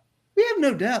depth. We have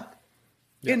no depth.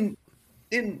 Yep.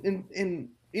 And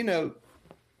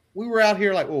we were out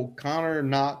here like, Connor,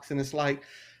 Knox, and it's like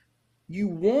you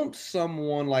want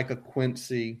someone like a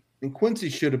Quincy, and Quincy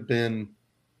should have been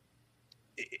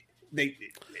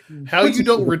how you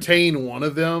don't retain one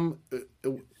of them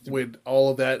when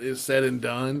all of that is said and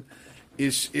done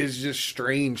is just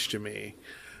strange to me,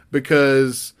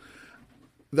 because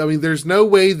I mean, there's no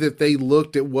way that they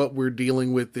looked at what we're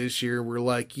dealing with this year and we're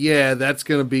like, yeah, that's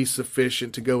going to be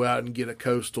sufficient to go out and get a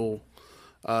Coastal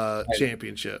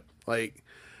championship. Like,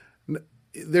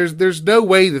 there's no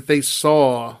way that they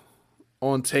saw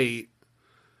on tape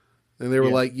and they were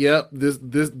like, yep,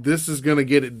 this is going to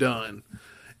get it done.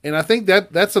 And I think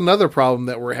that's another problem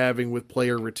that we're having with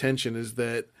player retention is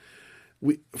that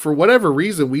we, for whatever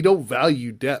reason, we don't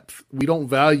value depth. We don't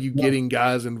value getting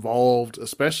guys involved,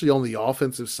 especially on the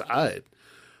offensive side.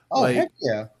 Oh, heck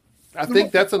yeah. I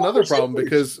think that's another problem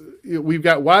because we've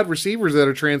got wide receivers that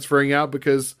are transferring out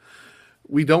because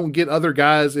we don't get other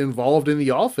guys involved in the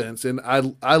offense. And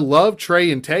I love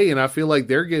Trey and Tay, and I feel like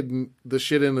they're getting the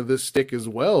shit into this stick as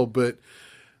well. But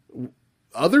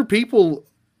other people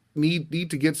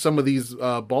need to get some of these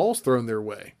balls thrown their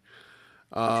way.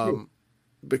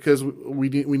 Because we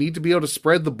need to be able to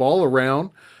spread the ball around.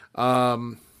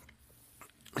 And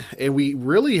we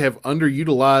really have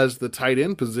underutilized the tight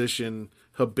end position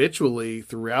habitually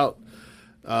throughout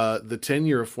the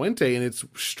tenure of Fuente. And it's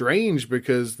strange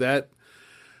because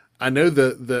I know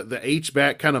the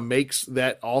H-back kind of makes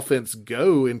that offense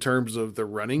go in terms of the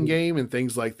running game and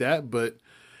things like that. But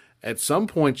at some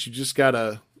point you just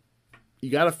you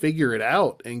got to figure it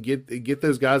out and get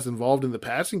those guys involved in the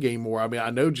passing game more. I mean, I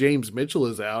know James Mitchell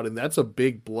is out, and that's a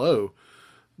big blow,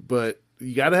 but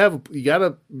you got to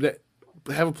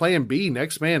have a plan B,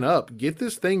 next man up, get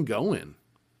this thing going.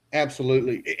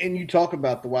 Absolutely. And you talk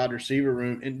about the wide receiver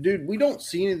room, and dude, we don't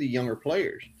see any of the younger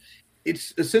players.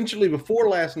 It's essentially before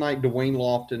last night, Dwayne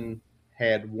Lofton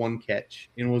had one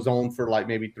catch and was on for like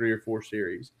maybe 3 or 4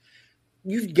 series.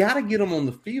 You've got to get them on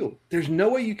the field. There's no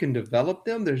way you can develop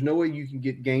them. There's no way you can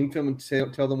get game film and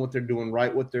tell them what they're doing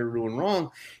right, what they're doing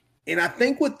wrong. And I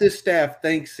think what this staff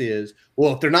thinks is,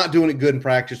 well, if they're not doing it good in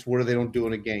practice, what are they don't do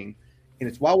in a game? And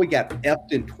it's why we got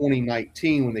effed in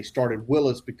 2019 when they started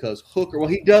Willis, because Hooker, well,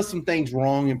 he does some things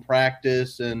wrong in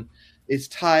practice and it's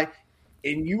tight.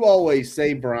 And you always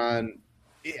say, Brian,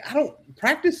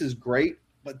 practice is great,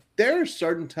 but there are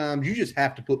certain times you just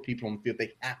have to put people on the field.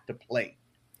 They have to play.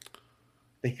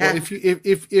 Well,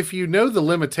 if you know the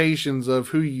limitations of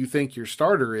who you think your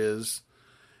starter is,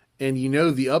 and you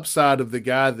know the upside of the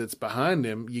guy that's behind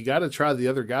him, you got to try the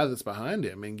other guy that's behind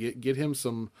him and get him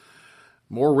some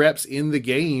more reps in the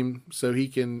game so he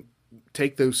can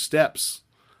take those steps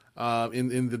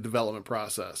in the development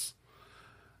process.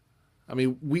 I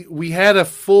mean, we had a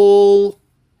full,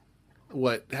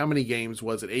 how many games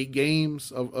was it? 8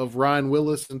 games of Ryan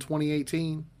Willis in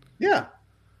 2018. Yeah.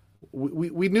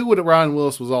 We knew what Ryan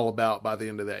Willis was all about by the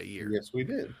end of that year. Yes, we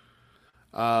did.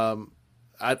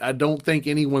 I don't think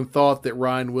anyone thought that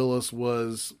Ryan Willis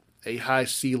was a high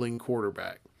ceiling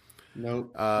quarterback.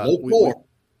 Nope. Low floor.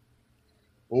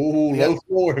 Low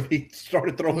floor if he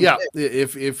started throwing. Yeah,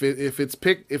 if it's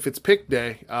pick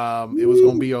day, it was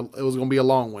going to be a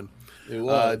long one. It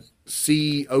was.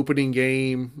 C opening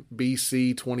game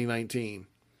BC 2019.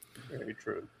 Very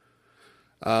true.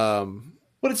 But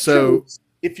it's true.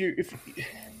 If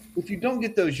you don't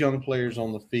get those young players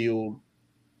on the field,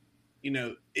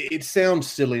 it sounds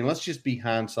silly, and let's just be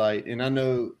hindsight. And I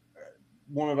know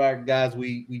one of our guys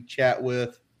we chat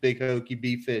with, Big Hokey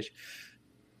B-Fish,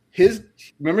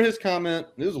 remember his comment?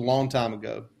 It was a long time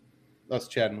ago, us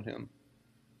chatting with him,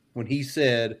 when he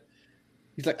said,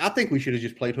 he's like, I think we should have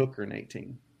just played Hooker in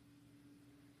 18.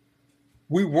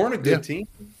 We weren't a good team.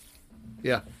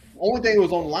 Yeah. The only thing that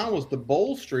was on the line was the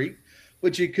bowl streak.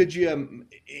 But and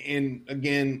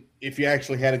again, if you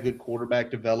actually had a good quarterback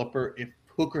developer, if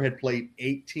Hooker had played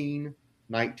 18,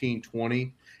 19,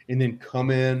 20, and then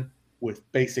come in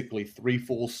with basically 3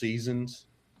 full seasons,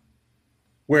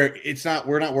 where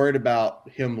we're not worried about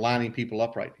him lining people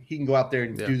up right. He can go out there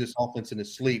and do this offense in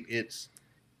his sleep. It's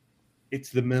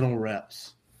the mental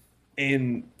reps.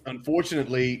 And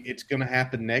unfortunately, it's going to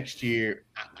happen next year.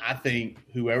 I think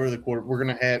whoever we're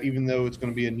going to have, even though it's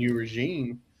going to be a new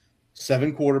regime,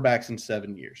 7 quarterbacks in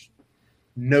 7 years.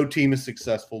 No team is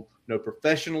successful. No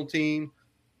professional team.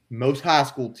 Most high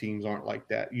school teams aren't like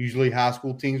that. Usually high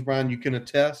school teams, Brian, you can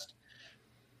attest.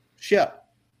 Shep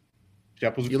was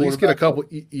a quarterback. You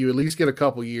at least get a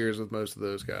couple years with most of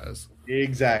those guys.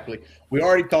 Exactly. We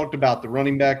already talked about the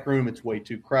running back room. It's way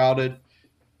too crowded.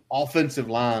 Offensive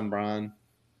line, Brian.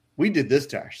 We did this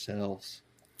to ourselves.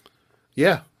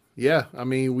 Yeah. Yeah. I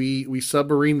mean, we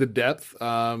submarined the depth.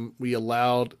 We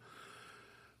allowed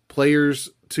players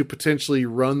to potentially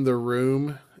run the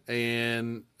room,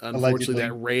 and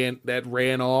unfortunately that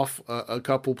ran off a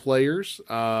couple players.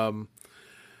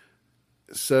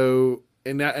 So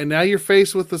now you're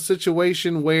faced with a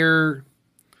situation where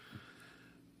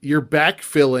you're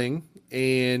backfilling,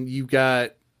 and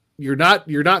you're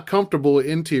not comfortable at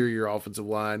interior offensive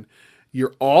line.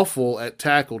 You're awful at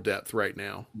tackle depth right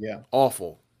now. Yeah,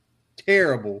 awful,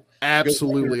 terrible,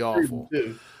 absolutely awful.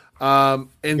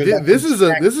 This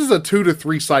is a 2 to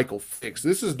 3 cycle fix.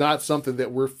 This is not something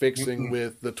that we're fixing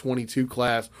with the 22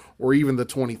 class or even the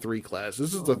 23 class.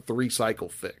 This is a 3 cycle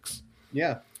fix.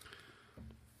 Yeah,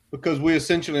 because we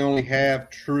essentially only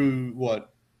have true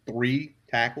 3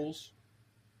 tackles.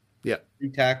 Yeah, 3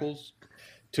 tackles.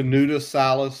 Tenuta,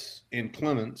 Silas, and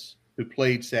Clements, who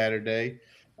played Saturday,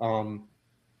 and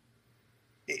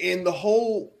the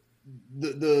whole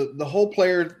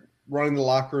player running the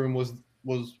locker room was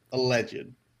alleged.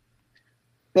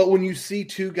 But when you see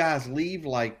 2 guys leave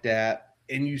like that,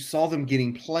 and you saw them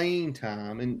getting playing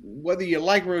time, and whether you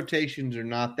like rotations or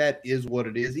not, that is what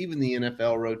it is. Even the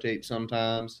NFL rotates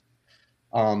sometimes.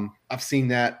 I've seen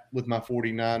that with my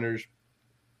 49ers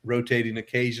rotating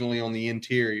occasionally on the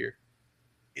interior.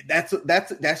 That's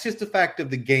just a fact of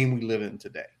the game we live in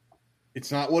today.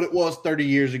 It's not what it was 30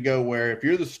 years ago, where if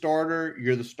you're the starter,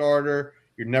 you're the starter.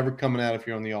 You're never coming out if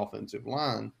you're on the offensive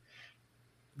line.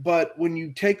 But when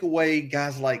you take away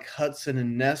guys like Hudson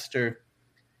and Nestor,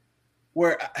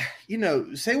 where,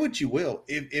 say what you will,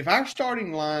 if our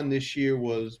starting line this year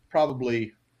was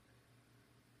probably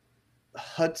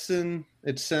Hudson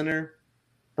at center,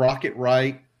 Brock at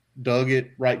right, Doug at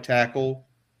right tackle,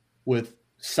 with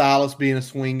Silas being a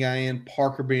swing guy in,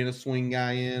 Parker being a swing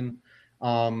guy in.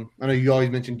 I know you always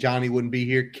mentioned Johnny wouldn't be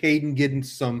here. Caden getting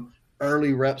some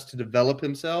early reps to develop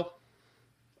himself.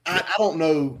 I don't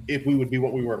know if we would be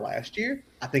what we were last year.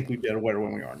 I think we'd be better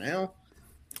when we are now.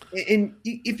 And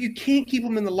if you can't keep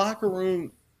them in the locker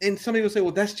room, and somebody will say,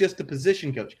 well, that's just the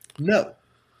position coach. No.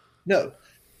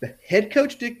 The head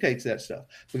coach dictates that stuff.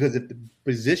 Because if the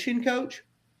position coach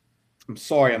 – I'm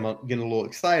sorry I'm getting a little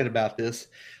excited about this.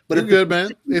 But you're good,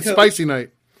 man. It's spicy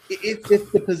night. If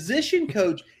the position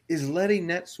coach is letting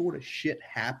that sort of shit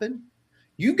happen,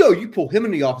 you pull him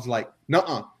in the office like,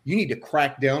 nuh-uh, you need to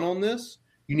crack down on this.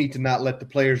 You need to not let the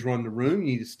players run the room.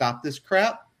 You need to stop this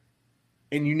crap.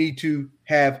 And you need to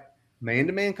have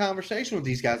man-to-man conversation with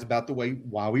these guys about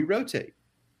why we rotate.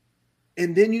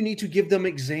 And then you need to give them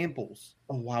examples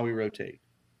of why we rotate.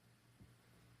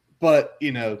 But,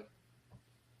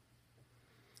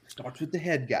 starts with the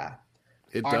head guy.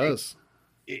 It does.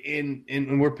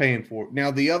 and we're paying for it.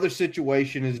 Now, the other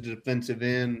situation is the defensive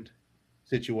end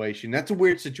situation. That's a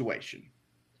weird situation,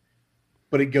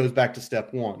 but it goes back to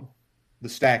step one, the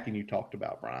stacking you talked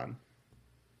about, Brian.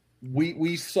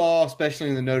 We saw, especially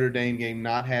in the Notre Dame game,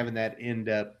 not having that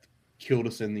in-depth killed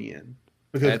us in the end.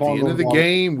 Because at the end of the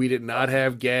game, we did not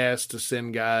have gas to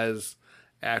send guys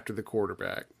after the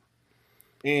quarterback.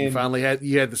 And you finally had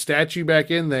the statue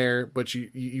back in there, but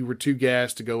you were too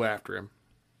gassed to go after him.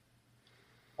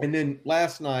 And then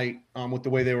last night, with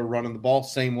the way they were running the ball,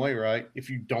 same way, right? If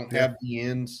you don't have the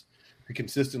ends to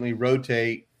consistently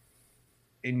rotate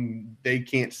and they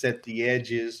can't set the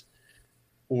edges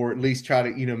or at least try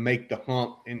to, make the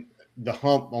hump, and the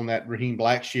hump on that Raheem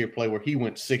Blackshear play where he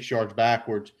went 6 yards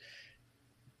backwards,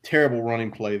 terrible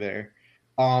running play there.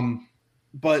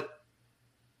 But,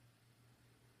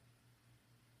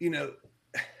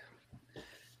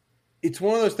 it's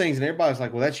one of those things, and everybody's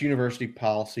like, well, that's university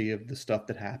policy of the stuff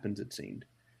that happens, it seemed.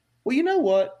 Well, you know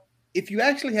what? If you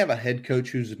actually have a head coach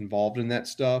who's involved in that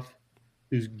stuff,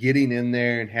 who's getting in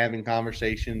there and having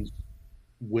conversations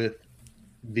with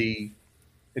the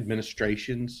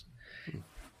administrations,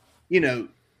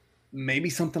 maybe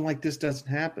something like this doesn't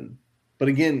happen. But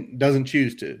again, doesn't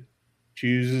choose to.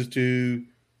 Chooses to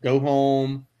go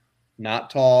home, not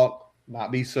talk,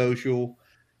 not be social.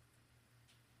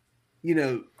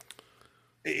 Again,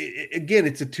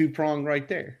 it's a two-prong right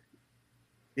there.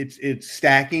 It's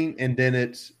stacking, and then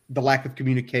it's the lack of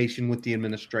communication with the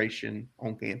administration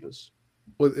on campus.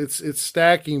 Well, it's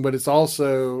stacking, but it's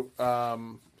also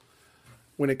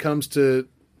when it comes to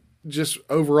just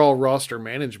overall roster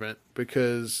management,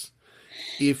 because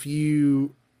if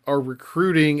you are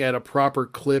recruiting at a proper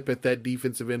clip at that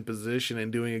defensive end position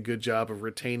and doing a good job of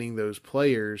retaining those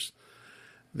players,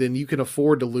 then you can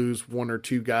afford to lose one or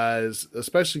two guys,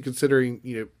 especially considering,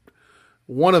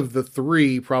 one of the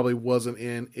three probably wasn't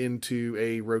into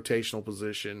a rotational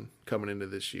position coming into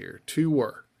this year. Two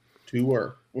were.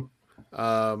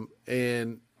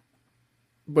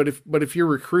 But if you're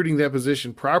recruiting that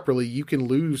position properly, you can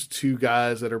lose two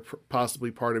guys that are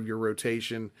possibly part of your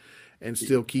rotation and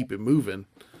still keep it moving.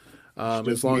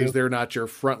 As long as they're not your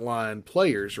frontline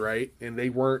players, right? And they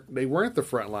weren't the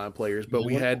frontline players, but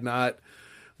we had not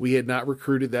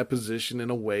recruited that position in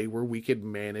a way where we could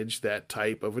manage that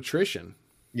type of attrition.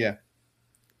 Yeah.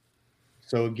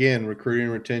 So again, recruiting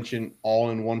and retention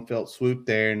all in one felt swoop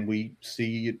there, and we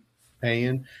see it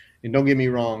paying. And don't get me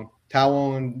wrong,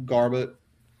 Talon Garbett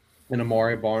and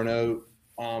Amari Barno,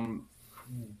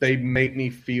 they make me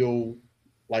feel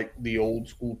like the old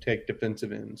school Tech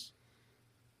defensive ends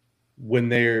when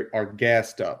they are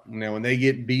gassed up. Now, when they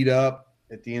get beat up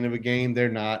at the end of a game, they're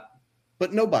not,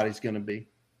 but nobody's going to be.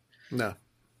 No.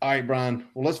 All right, Brian.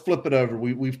 Well, let's flip it over.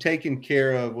 We've taken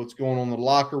care of what's going on in the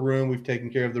locker room. We've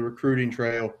taken care of the recruiting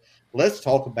trail. Let's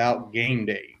talk about game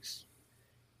days,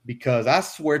 because I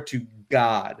swear to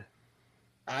God,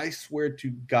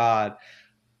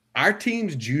 our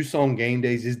team's juice on game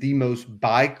days is the most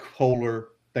bipolar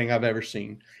thing I've ever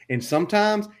seen. And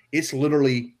sometimes it's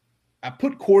literally, I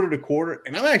put quarter to quarter,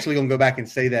 and I'm actually going to go back and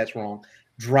say that's wrong.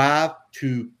 Drive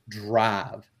to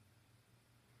drive.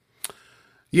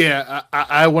 Yeah,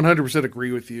 I 100%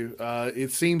 agree with you.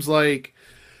 It seems like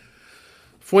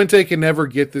Fuente can never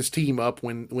get this team up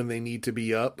when they need to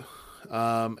be up.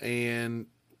 And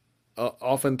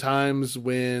oftentimes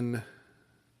when,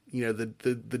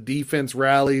 the defense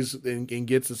rallies and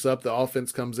gets us up, the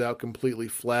offense comes out completely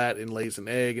flat and lays an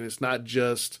egg. And it's not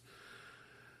just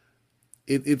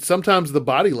it's sometimes the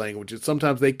body language. It's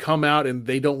sometimes they come out and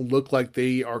they don't look like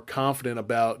they are confident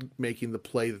about making the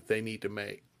play that they need to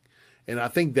make. And I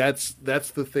think that's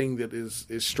the thing that is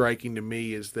striking to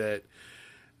me, is that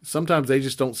sometimes they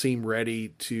just don't seem ready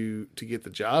to get the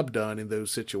job done in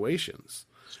those situations.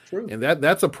 It's true. And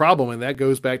that's a problem, and that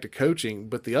goes back to coaching.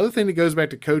 But the other thing that goes back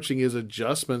to coaching is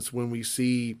adjustments when we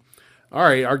see, all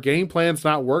right, our game plan's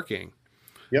not working.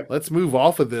 Yep. Let's move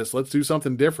off of this. Let's do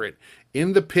something different.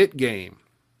 In the Pitt game,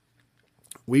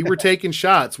 we were taking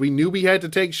shots. We knew we had to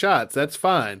take shots. That's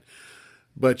fine.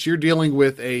 But you're dealing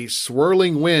with a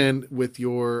swirling wind with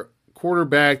your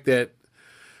quarterback that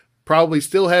probably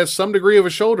still has some degree of a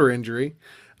shoulder injury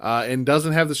and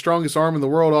doesn't have the strongest arm in the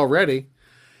world already.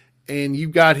 And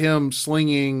you've got him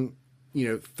slinging,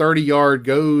 30-yard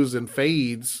goes and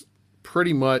fades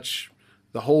pretty much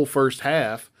the whole first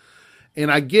half.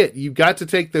 And I get you've got to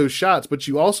take those shots, but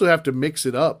you also have to mix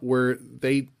it up where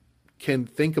they can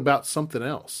think about something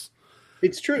else.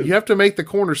 It's true. You have to make the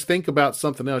corners think about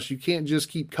something else. You can't just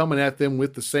keep coming at them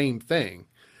with the same thing,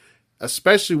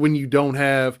 especially when you don't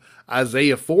have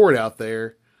Isaiah Ford out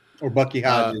there. Or Bucky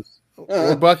Hodges.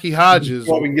 Or Bucky Hodges.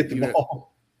 Before we can get the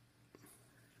ball.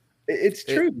 It's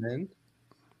true, man.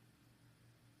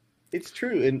 It's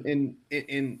true, and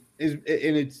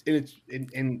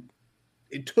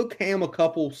it took Ham a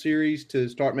couple series to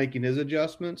start making his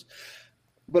adjustments.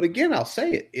 But again, I'll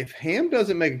say it: if Ham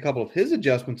doesn't make a couple of his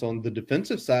adjustments on the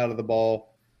defensive side of the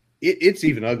ball, it's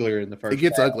even uglier in the first. It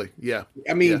gets half. ugly. Yeah.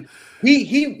 I mean,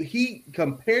 he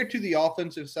compared to the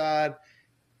offensive side,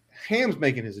 Ham's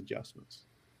making his adjustments.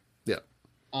 Yeah.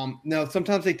 Now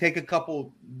sometimes they take a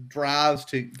couple drives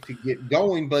to get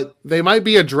going, but they might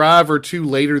be a drive or two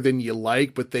later than you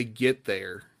like, but they get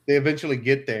there. They eventually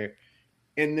get there.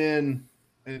 And then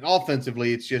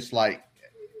offensively, it's just like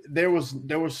there was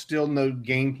still no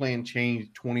game plan change,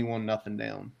 21-0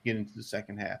 down, get into the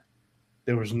second half.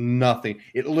 There was nothing.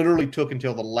 It literally took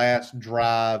until the last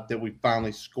drive that we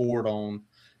finally scored on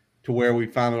to where we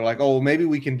finally were like, oh, maybe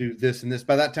we can do this and this.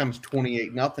 By that time, it's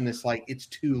 28-0. It's like, it's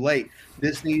too late.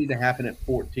 This needed to happen at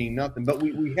 14-0. But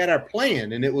we had our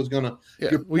plan, and it was going to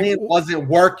your plan wasn't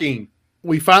working.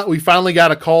 We finally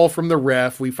got a call from the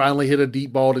ref. We finally hit a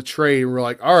deep ball to Trey, and we're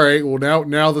like, all right, well,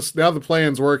 now the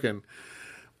plan's working.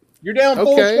 You're down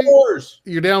 4 scores.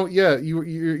 You're down, yeah,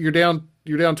 you're down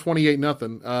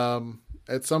 28-0.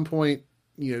 At some point,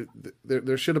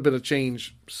 there should have been a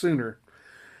change sooner.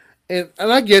 And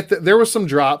I get that there were some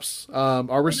drops.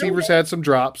 Our receivers had some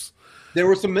drops. There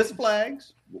were some missed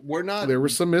flags. There were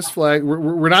some missed flags.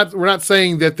 We're not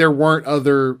saying that there weren't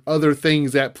other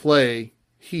things at play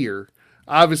here.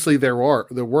 Obviously there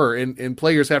were, and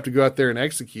players have to go out there and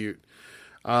execute.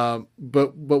 But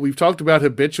we've talked about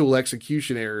habitual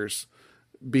execution errors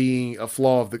being a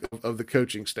flaw of the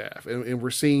coaching staff, and we're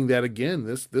seeing that again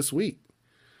this week.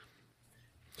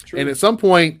 True. And at some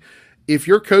point, if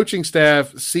your coaching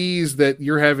staff sees that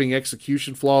you're having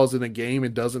execution flaws in a game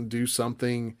and doesn't do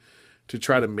something to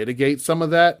try to mitigate some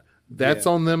of that, that's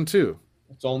on them too.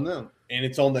 It's on them. And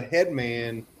it's on the head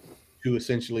man to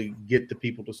essentially get the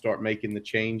people to start making the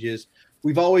changes.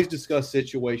 We've always discussed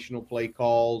situational play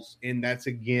calls, and that's,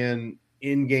 again,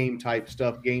 in-game type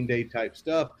stuff, game day type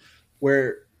stuff,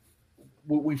 where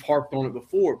we've harped on it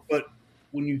before. But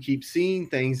when you keep seeing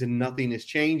things and nothing is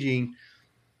changing –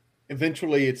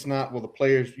 eventually, it's not, well, the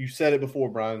players, you said it before,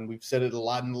 Brian, we've said it a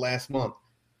lot in the last month.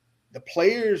 The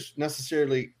players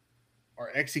necessarily are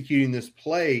executing this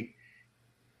play.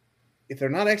 If they're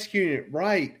not executing it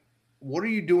right, what are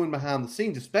you doing behind the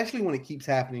scenes, especially when it keeps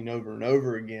happening over and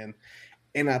over again?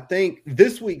 And I think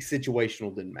this week's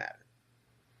situational didn't matter.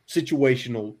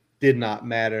 Situational did not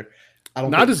matter.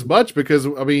 Not as much because,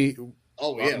 I mean,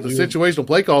 the situational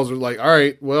play calls are like, all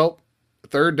right, well,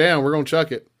 third down, we're going to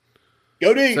chuck it.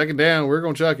 Go deep. Second down, we're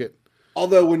going to chuck it.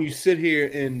 Although when you sit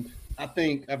here, and I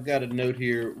think I've got a note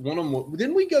here, one of them,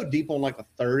 didn't we go deep on like a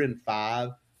 3rd and 5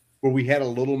 where we had a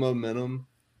little momentum?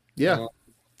 Yeah.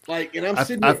 And I'm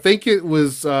sitting there. I think it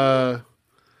was, I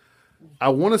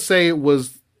want to say it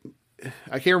was,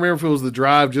 I can't remember if it was the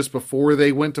drive just before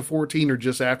they went to 14 or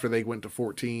just after they went to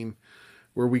 14,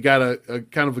 where we got a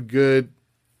kind of a good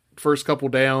first couple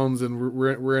downs and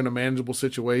we're in a manageable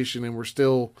situation and we're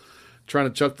still trying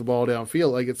to chuck the ball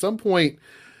downfield. Like, at some point,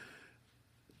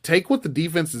 take what the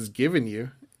defense is giving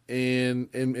you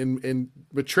and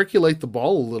matriculate the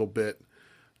ball a little bit.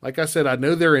 Like I said, I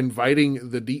know they're inviting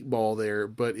the deep ball there,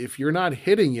 but if you're not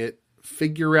hitting it,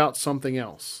 figure out something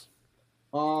else.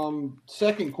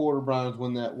 Second quarter, Brian's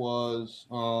when that was.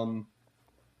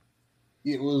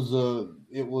 It was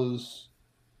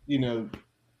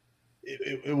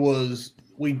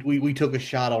we took a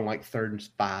shot on like 3rd and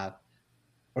 5.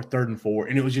 Or 3rd and 4,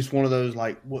 and it was just one of those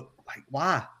like, what? Like,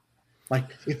 why?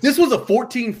 Like, if this was a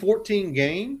 14-14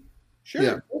 game,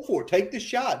 sure, go for it. Take the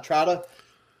shot. Try to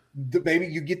maybe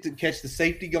you get to catch the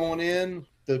safety going in,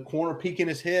 the corner peeking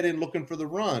his head and looking for the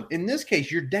run. In this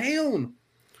case, you're down.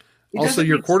 Also,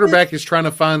 your quarterback is trying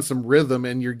to find some rhythm,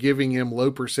 and you're giving him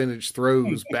low percentage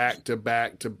throws back to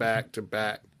back to back to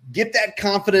back. Get that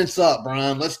confidence up,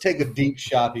 Brian. Let's take a deep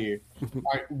shot here. All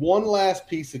right, one last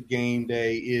piece of game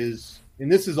day is. And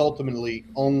this is ultimately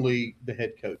only the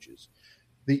head coaches.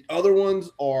 The other ones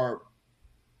are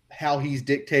how he's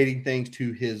dictating things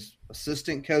to his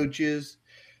assistant coaches.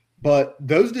 But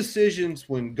those decisions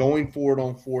when going forward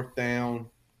on 4th down,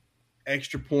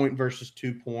 extra point versus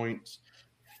 2 points,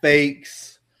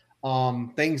 fakes,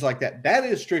 things like that, that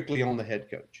is strictly on the head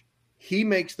coach. He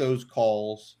makes those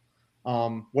calls,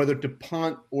 whether to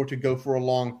punt or to go for a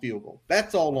long field goal.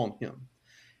 That's all on him.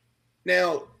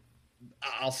 Now,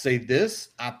 I'll say this.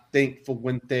 I think for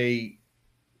when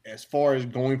as far as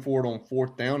going forward on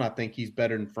 4th down, I think he's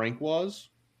better than Frank was.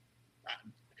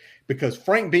 Because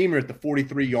Frank Beamer at the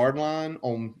 43-yard line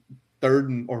on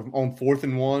 4th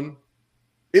and 1,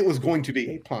 it was going to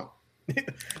be a punt.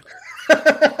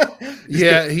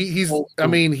 Yeah, he's. I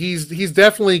mean, he's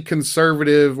definitely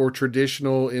conservative or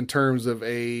traditional in terms of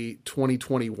a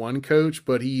 2021 coach,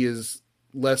 but he is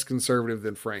less conservative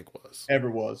than Frank was.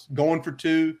 Ever was. Going for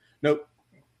 2. Nope.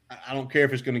 I don't care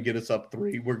if it's going to get us up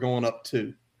 3. We're going up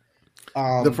 2.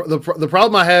 The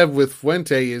problem I have with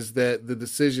Fuente is that the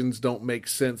decisions don't make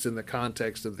sense in the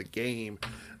context of the game,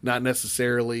 not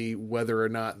necessarily whether or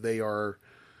not they are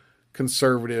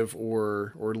conservative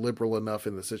or liberal enough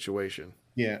in the situation.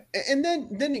 Yeah, and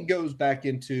then it goes back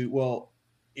into, well,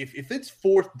 if it's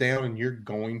 4th down and you're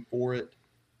going for it,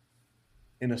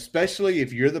 and especially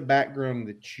if you're the background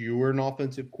that you're an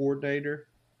offensive coordinator,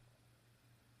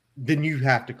 then you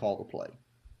have to call the play.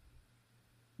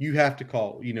 You have to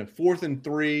call, 4th and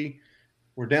 3,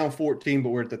 we're down 14, but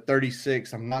we're at the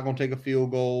 36. I'm not going to take a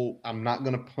field goal. I'm not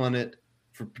going to punt it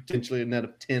for potentially a net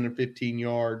of 10 or 15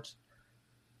 yards.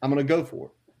 I'm going to go for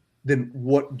it. Then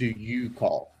what do you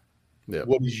call? Yep.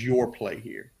 What is your play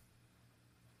here?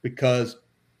 Because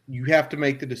you have to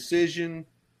make the decision.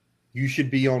 You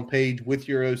should be on page with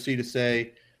your OC to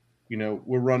say,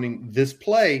 we're running this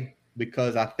play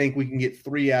because I think we can get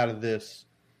 3 out of this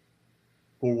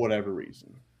for whatever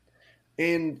reason.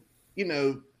 And,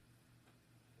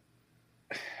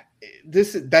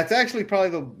 that's actually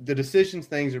probably the decisions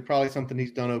things are probably something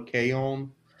he's done okay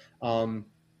on. But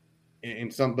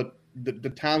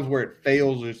the times where it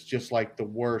fails is just like the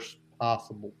worst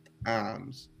possible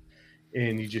times.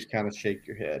 And you just kind of shake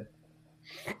your head.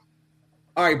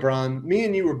 All right, Brian, me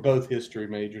and you were both history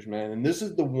majors, man. And this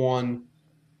is the one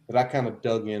that I kind of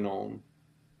dug in on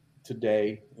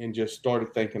today and just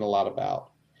started thinking a lot about.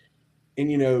 And,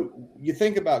 you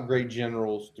think about great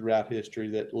generals throughout history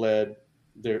that led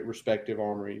their respective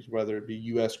armories, whether it be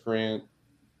U.S. Grant,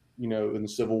 in the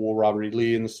Civil War, Robert E.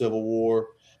 Lee in the Civil War,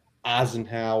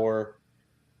 Eisenhower.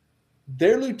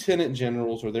 Their lieutenant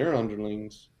generals or their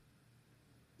underlings,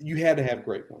 you had to have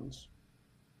great ones.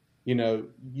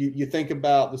 You think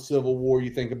about the Civil War, you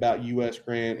think about U.S.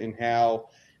 Grant and how,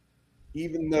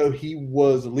 even though he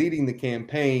was leading the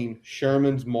campaign,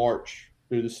 Sherman's march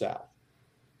through the South.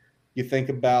 You think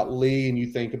about Lee and you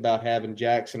think about having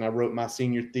Jackson. I wrote my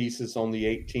senior thesis on the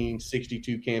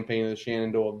 1862 campaign of the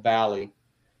Shenandoah Valley,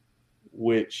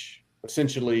 which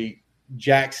essentially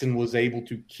Jackson was able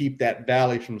to keep that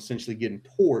valley from essentially getting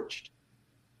torched,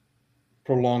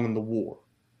 prolonging the war.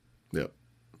 Yep.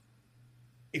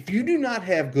 If you do not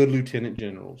have good lieutenant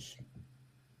generals,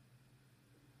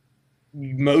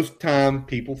 most time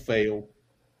people fail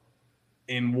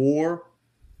in war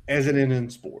as it is in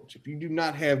sports. If you do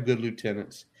not have good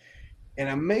lieutenants, and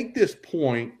I make this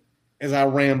point as I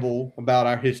ramble about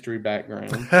our history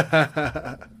background,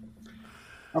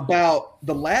 about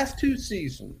the last 2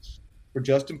 seasons for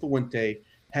Justin Fuente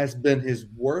has been his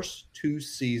worst 2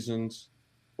 seasons,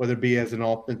 whether it be as an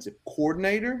offensive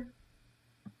coordinator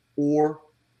or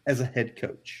as a head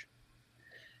coach.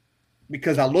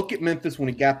 Because I look at Memphis when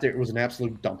he got there, it was an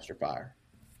absolute dumpster fire.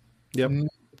 Yep.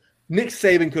 Nick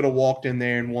Saban could have walked in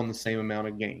there and won the same amount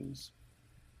of games.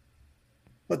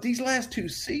 But these last 2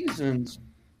 seasons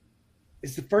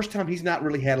is the first time he's not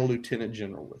really had a lieutenant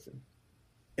general with him.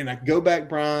 And I go back,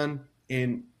 Brian,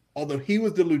 and although he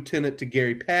was the lieutenant to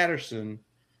Gary Patterson,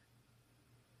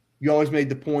 you always made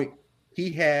the point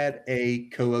he had a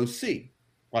co-OC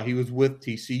while he was with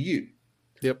TCU.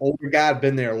 Yep. Older guy, had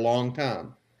been there a long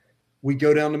time. We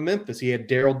go down to Memphis. He had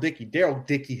Darrell Dickey. Darrell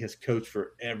Dickey has coached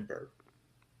forever.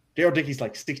 Darrell Dickey's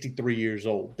like 63 years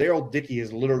old. Darrell Dickey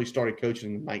has literally started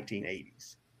coaching in the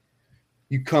 1980s.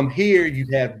 You come here, you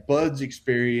have Bud's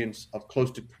experience of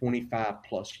close to 25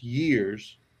 plus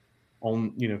years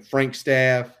on, Frank's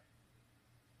staff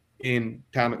in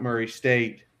Tom McMurray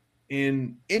State.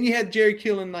 And you had Jerry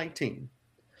Kill in 19.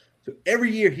 So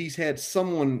every year he's had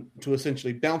someone to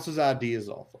essentially bounce his ideas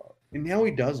off of. And now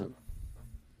he doesn't.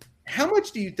 How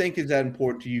much do you think is that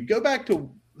important to you? Go back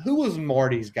to who was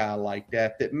Marty's guy like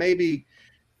that maybe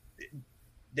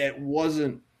that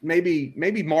wasn't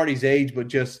maybe Marty's age, but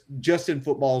just in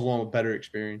football along with better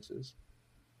experiences.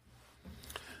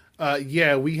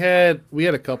 Yeah, we had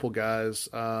a couple guys.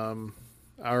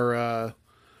 Our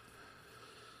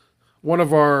one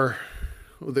of our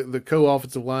the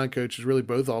co-offensive line coaches, really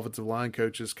both offensive line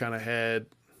coaches, kind of had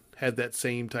that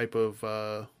same type of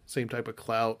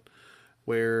clout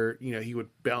where he would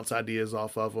bounce ideas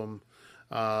off of them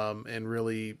and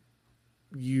really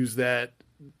use that,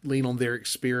 lean on their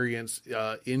experience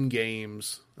in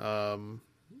games to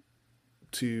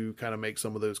kind of make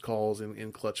some of those calls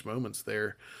in clutch moments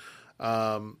there.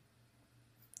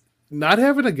 not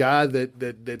having a guy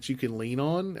that you can lean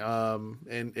on,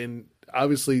 and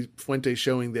obviously Fuente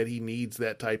showing that he needs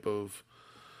that type of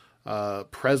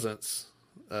presence,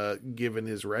 given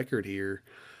his record here.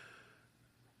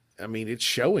 I mean, it's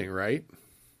showing, right?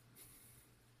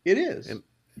 It is. And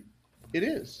It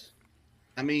is.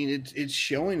 I mean, it's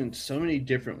showing in so many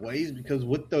different ways because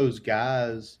with those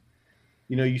guys,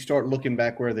 you start looking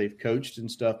back where they've coached and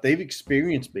stuff. They've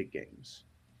experienced big games.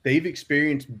 They've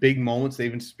experienced big moments.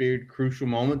 They've experienced crucial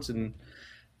moments, and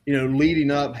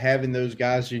leading up, having those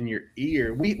guys in your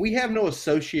ear. We have no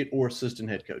associate or assistant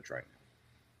head coach right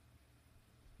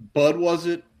now. Bud was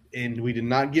it, and we did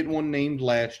not get one named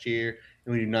last year,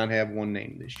 and we do not have one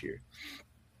named this year.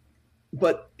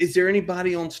 But is there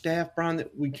anybody on staff, Brian,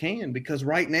 that we can? Because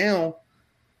right now,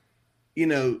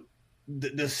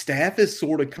 the staff is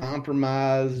sort of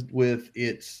compromised with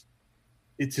it's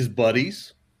his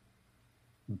buddies,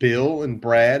 Bill and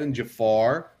Brad and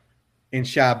Jafar and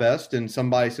Shy Best. And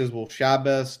somebody says, well, Shy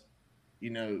Best,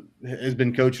 has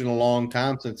been coaching a long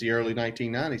time since the early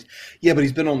 1990s. Yeah, but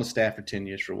he's been on the staff for 10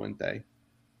 years for Wente.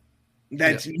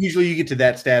 That's usually you get to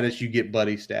that status, you get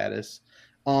buddy status.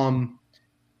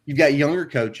 You've got younger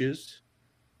coaches.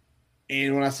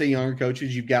 And when I say younger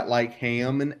coaches, you've got like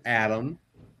Ham and Adam.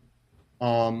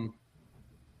 And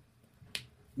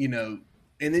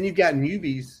then you've got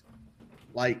newbies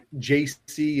like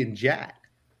JC and Jack.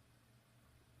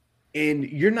 And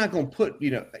you're not going to put,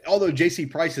 although JC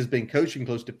Price has been coaching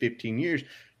close to 15 years,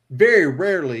 very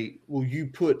rarely will you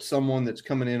put someone that's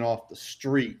coming in off the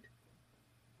street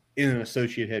in an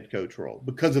associate head coach role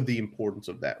because of the importance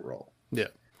of that role. Yeah.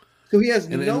 So he has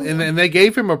and they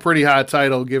gave him a pretty high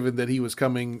title given that he was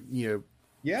coming,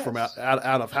 from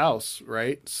out of house,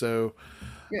 right? So,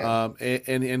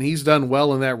 and he's done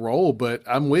well in that role. But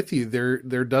I'm with you. There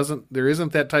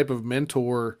isn't that type of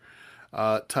mentor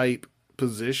type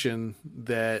position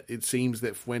that it seems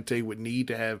that Fuente would need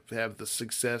to have the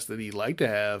success that he'd like to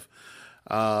have.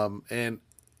 And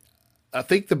I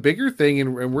think the bigger thing,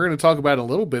 and we're going to talk about it a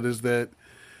little bit, is that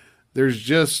there's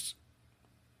just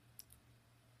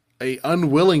a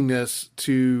unwillingness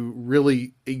to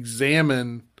really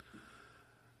examine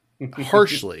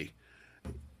harshly.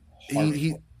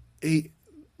 He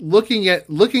looking at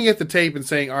the tape and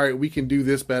saying, all right, we can do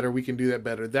this better, we can do that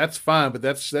better. That's fine, but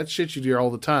that's shit you do all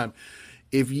the time.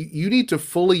 If you need to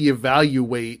fully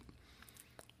evaluate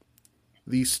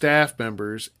these staff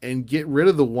members and get rid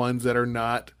of the ones that are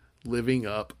not living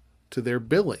up to their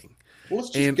billing. Well,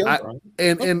 let's just go,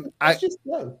 let's just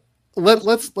go.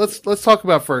 Let's talk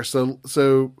about first.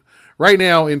 So right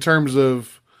now, in terms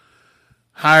of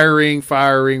hiring,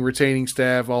 firing, retaining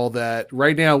staff, all that,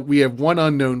 right now we have one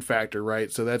unknown factor,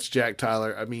 right? So that's Jack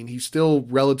Tyler. I mean, he's still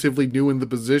relatively new in the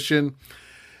position.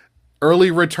 Early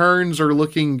returns are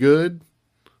looking good.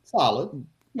 Solid.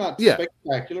 Not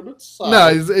spectacular, but solid. No,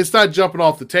 it's not jumping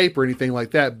off the tape or anything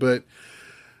like that, but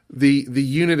the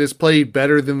unit has played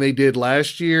better than they did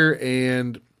last year,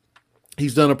 and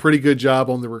he's done a pretty good job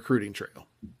on the recruiting trail.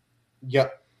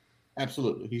 Yep,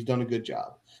 absolutely. He's done a good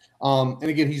job. And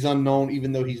again, he's unknown,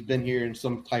 even though he's been here in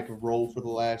some type of role for the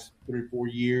last 3 or 4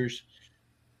 years.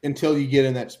 Until you get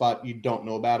in that spot, you don't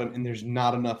know about him, and there's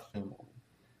not enough film on him.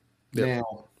 Yep.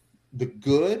 Now, the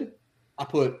good, I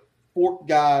put 4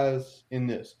 guys in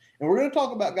this. And we're going to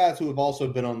talk about guys who have also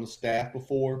been on the staff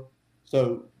before.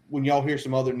 So when y'all hear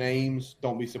some other names,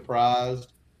 don't be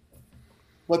surprised.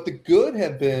 But the good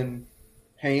have been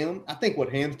Ham. I think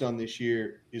what Ham's done this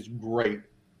year is great,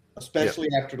 especially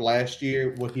after last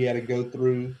year, what he had to go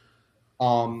through.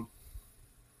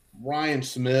 Ryan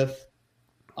Smith,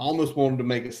 I almost wanted to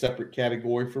make a separate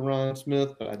category for Ryan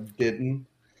Smith, but I didn't.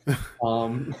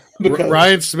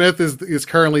 Ryan Smith is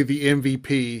currently the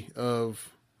MVP of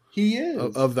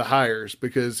the hires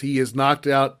because he has knocked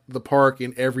out the park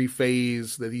in every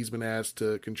phase that he's been asked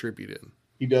to contribute in.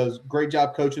 He does a great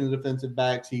job coaching the defensive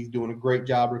backs. He's doing a great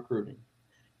job recruiting.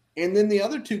 And then the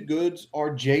other 2 goods are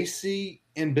JC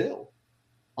and Bill.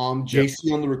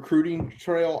 JC on the recruiting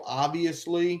trail,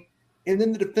 obviously. And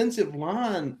then the defensive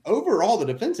line. Overall, the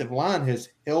defensive line has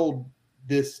held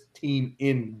this team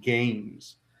in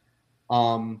games.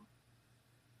 In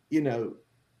the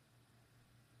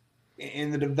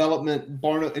development,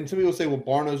 Barno, and some people say, well,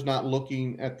 Barno's not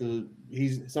looking at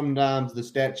sometimes the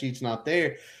stat sheet's not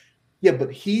there. Yeah,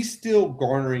 but he's still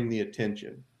garnering the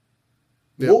attention.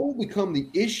 Yep. What will become the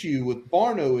issue with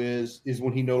Barno is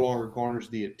when he no longer garners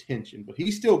the attention, but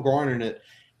he's still garnering it.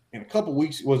 In a couple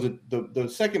weeks, was it the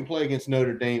second play against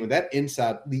Notre Dame, and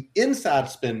the inside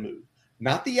spin move,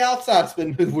 not the outside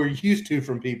spin move we're used to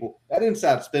from people. That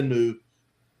inside spin move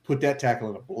put that tackle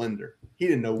in a blender. He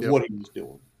didn't know what he was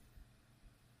doing.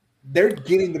 they're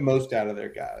getting the most out of their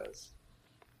guys.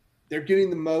 They're getting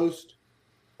the most.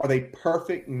 Are they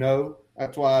perfect? No.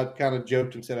 That's why I kind of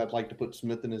joked and said I'd like to put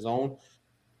Smith in his own.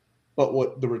 But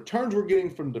what the returns we're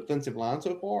getting from defensive line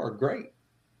so far are great.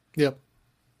 Yep.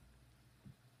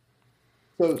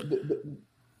 So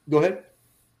go ahead.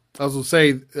 I was going to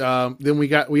say, then we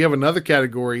have another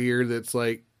category here that's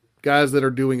like guys that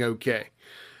are doing okay.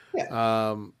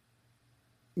 Yeah.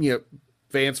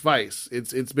 Vance Vice.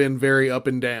 It's been very up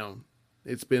and down.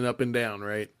 It's been up and down,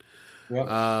 right?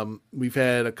 Yep. We've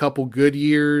had a couple good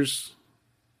years,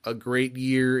 a great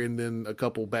year, and then a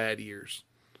couple bad years.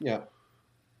 Yeah.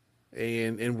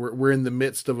 And we're in the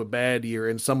midst of a bad year,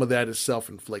 and some of that is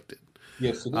self-inflicted.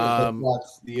 Yes, it is.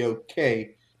 That's the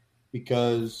okay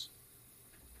because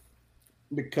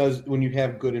when you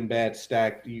have good and bad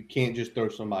stacked, you can't just throw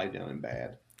somebody down in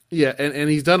bad. Yeah, and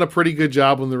he's done a pretty good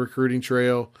job on the recruiting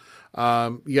trail.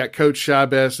 You got Coach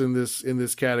Shabes in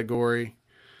this category.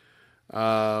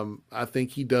 I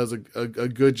think he does a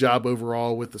good job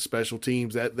overall with the special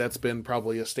teams. That's been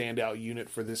probably a standout unit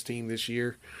for this team this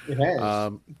year. It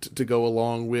has to go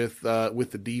along with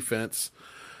the defense.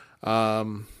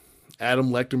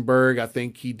 Adam Lechtenberg, I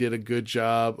think he did a good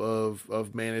job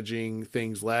of managing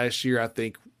things last year. I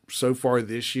think so far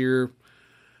this year,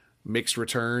 mixed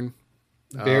return.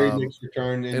 Very mixed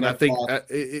return, and I think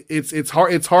it's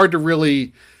hard to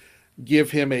really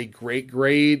give him a great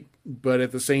grade, but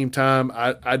at the same time,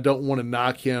 I don't want to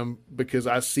knock him because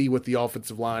I see what the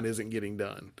offensive line isn't getting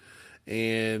done,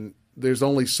 and there's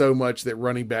only so much that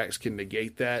running backs can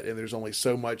negate that, and there's only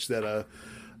so much that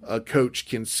a coach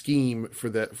can scheme for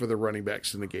the running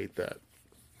backs to negate that.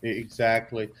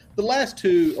 Exactly. The last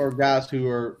two are guys who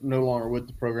are no longer with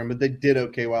the program, but they did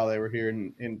okay while they were here.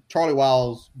 And Charlie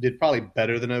Wiles did probably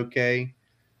better than okay.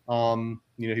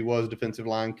 He was defensive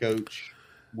line coach.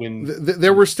 When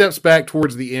there were steps back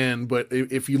towards the end, but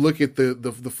if you look at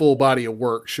the full body of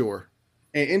work, sure.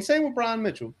 And same with Brian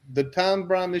Mitchell. The time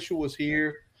Brian Mitchell was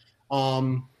here,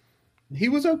 he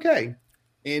was okay.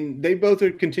 And they both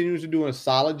are continuing to do a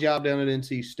solid job down at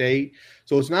NC State.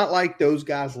 So it's not like those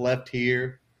guys left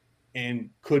here and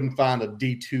couldn't find a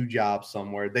D2 job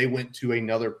somewhere. They went to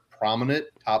another prominent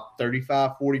top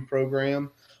 35, 40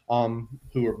 program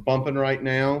who are bumping right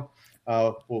now.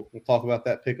 We'll talk about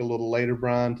that pick a little later,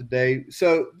 Brian, today.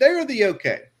 So they're the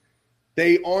okay.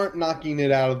 They aren't knocking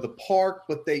it out of the park,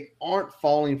 but they aren't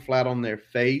falling flat on their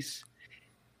face.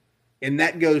 And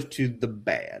that goes to the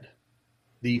bad.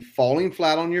 The falling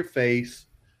flat on your face,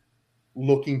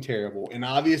 looking terrible. And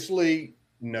obviously –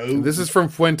 no, this is from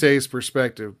Fuente's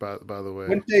perspective, by the way.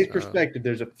 Fuente's perspective.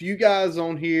 There's a few guys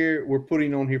on here we're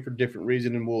putting on here for different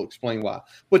reasons, and we'll explain why.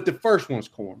 But the first one's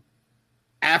Corn.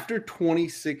 After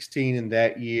 2016 in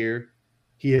that year,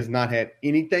 he has not had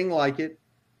anything like it.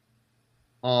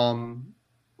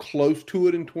 Close to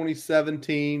it in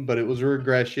 2017, but it was a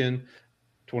regression.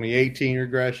 2018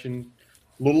 regression.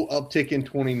 Little uptick in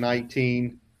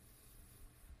 2019.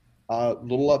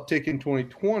 Little uptick in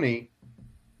 2020.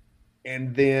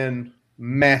 And then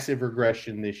massive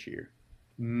regression this year.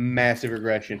 Massive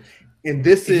regression. And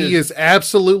he is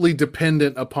absolutely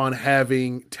dependent upon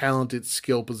having talented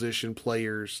skill position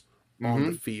players on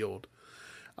the field.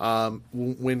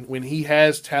 When he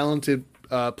has talented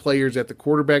players at the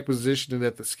quarterback position and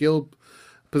at the skill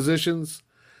positions,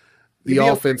 the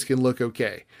offense can look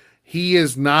okay. He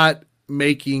is not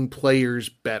making players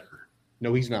better.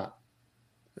 No, he's not.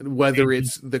 Whether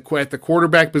it's at the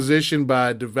quarterback position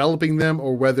by developing them,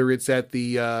 or whether it's at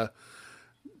the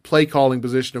play calling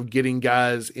position of getting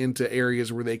guys into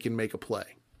areas where they can make a play.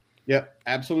 Yep,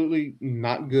 absolutely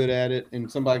not good at it.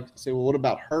 And somebody could say, well, what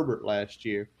about Herbert last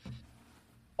year?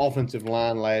 Offensive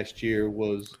line last year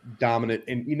was dominant.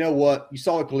 And you know what? You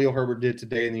saw what Khalil Herbert did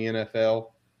today in the NFL.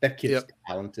 That kid's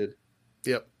talented.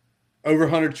 Yep. Over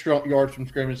 100 yards from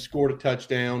scrimmage, scored a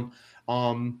touchdown.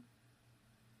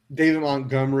 David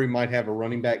Montgomery might have a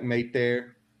running back mate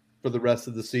there for the rest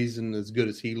of the season, as good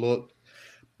as he looked.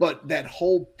 But that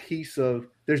whole piece of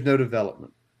there's no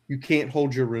development. You can't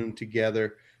hold your room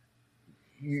together.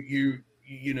 You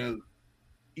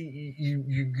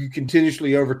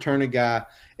continuously overturn a guy,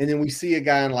 and then we see a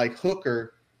guy like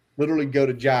Hooker literally go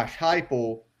to Josh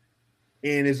Heupel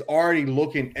and is already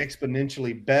looking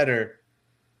exponentially better.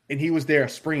 And he was there a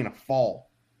spring and a fall,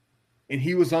 and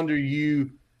he was under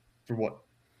you for what?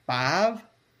 5?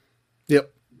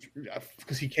 Yep.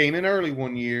 Because he came in early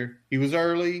one year. He was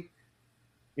early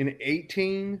in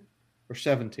 18 or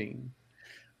 17.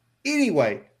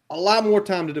 Anyway, a lot more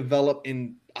time to develop,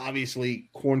 and obviously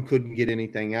Corn couldn't get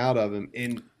anything out of him.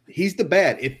 And he's the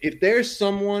bad. If there's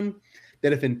someone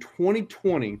that if in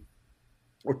 2020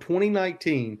 or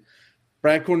 2019,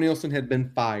 Brad Cornelison had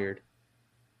been fired.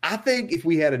 I think if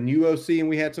we had a new OC and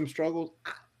we had some struggles,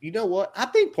 you know what? I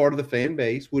think part of the fan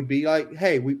base would be like,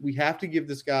 hey, we have to give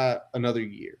this guy another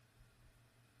year.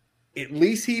 At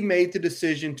least he made the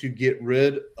decision to get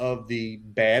rid of the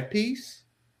bad piece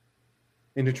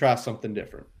and to try something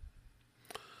different.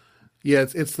 Yeah,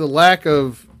 it's the lack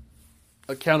of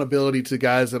accountability to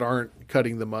guys that aren't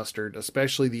cutting the mustard,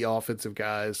 especially the offensive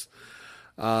guys.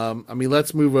 I mean,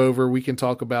 let's move over. We can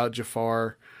talk about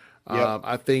Jafar. Yep.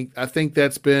 I think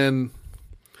that's been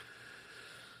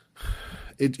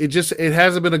it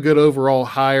hasn't been a good overall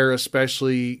hire,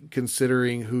 especially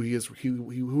considering who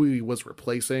he was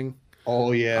replacing.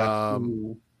 Oh yeah.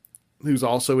 Who's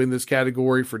also in this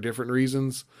category for different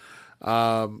reasons.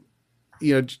 I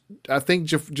think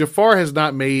Jafar has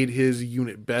not made his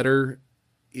unit better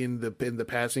in the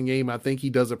passing game. I think he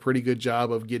does a pretty good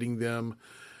job of getting them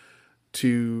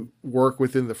to work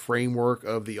within the framework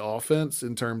of the offense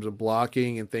in terms of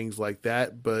blocking and things like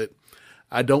that. But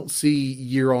I don't see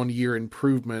year-on-year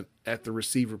improvement at the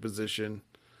receiver position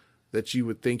that you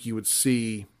would think you would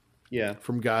see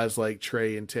from guys like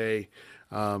Trey and Tay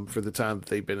for the time that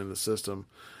they've been in the system.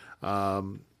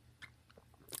 And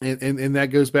that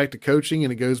goes back to coaching,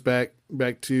 and it goes back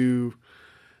to,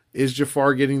 is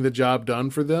Jafar getting the job done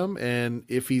for them? And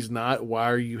if he's not,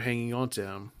 why are you hanging on to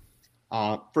him?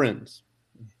 Friends.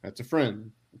 That's a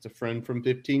friend. It's a friend from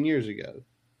 15 years ago.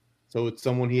 So it's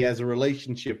someone he has a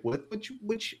relationship with,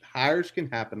 which hires can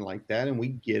happen like that, and we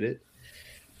get it.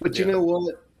 But you know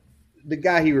what? The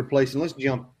guy he replaced, and let's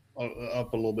jump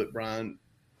up a little bit, Brian.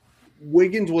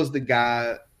 Wiggins was the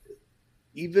guy,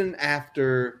 even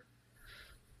after.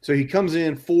 So he comes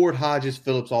in, Ford, Hodges,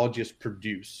 Phillips all just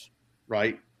produce,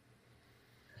 right?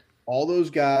 All those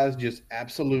guys just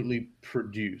absolutely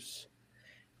produce.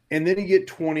 And then you get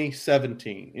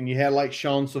 2017, and you had like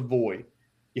Sean Savoy.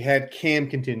 You had Cam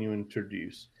continuing to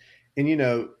produce. And,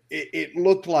 it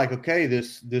looked like, okay,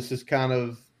 this is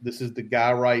the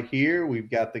guy right here. We've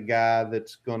got the guy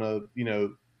that's going to,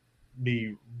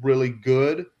 be really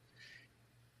good.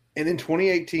 And then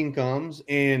 2018 comes,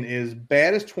 and as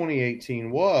bad as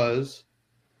 2018 was,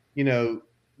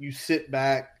 you sit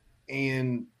back,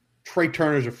 and Trey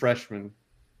Turner's a freshman.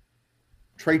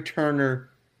 Trey Turner,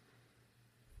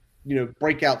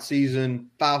 breakout season,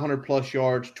 500-plus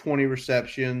yards, 20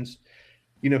 receptions.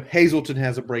 Hazleton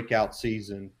has a breakout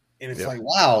season. And it's like,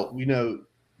 wow,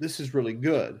 this is really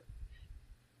good.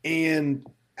 And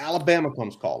Alabama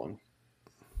comes calling.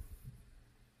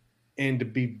 And to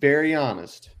be very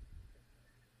honest,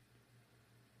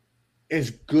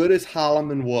 as good as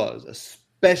Holloman was,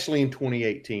 especially in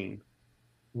 2018,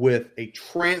 with a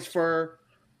transfer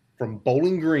from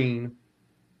Bowling Green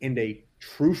and a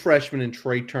true freshman in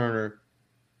Trey Turner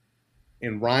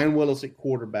and Ryan Willis at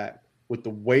quarterback, with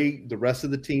the way the rest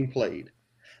of the team played,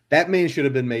 that man should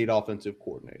have been made offensive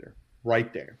coordinator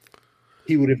right there.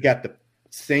 He would have got the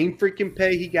same freaking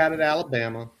pay he got at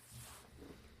Alabama,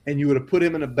 and you would have put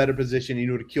him in a better position. And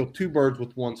you would have killed two birds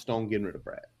with one stone getting rid of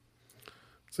Brad.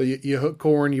 So you hook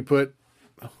Corn, you put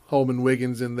Holman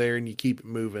Wiggins in there, and you keep it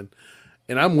moving.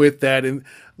 And I'm with that. And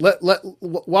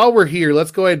while we're here,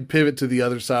 let's go ahead and pivot to the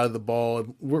other side of the ball.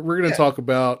 And we're going to talk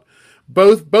about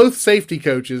both safety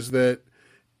coaches that,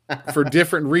 for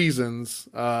different reasons,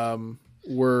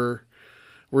 were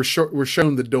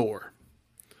shown the door.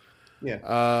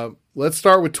 Yeah. Let's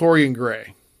start with Torian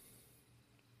Gray.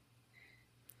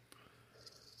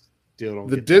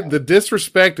 The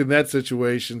disrespect in that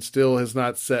situation still has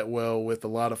not set well with a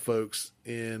lot of folks,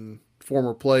 in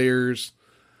former players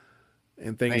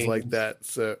and things like that.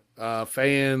 So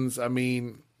fans, I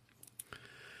mean,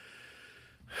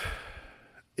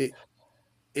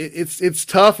 it's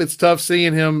tough. It's tough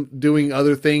seeing him doing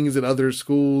other things at other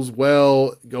schools,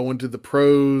 going to the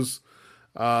pros,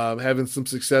 having some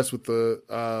success with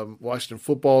the Washington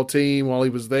football team while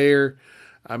he was there.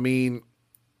 I mean,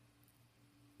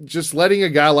 just letting a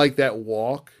guy like that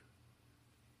walk.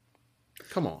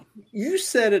 Come on. You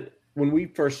said it when we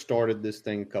first started this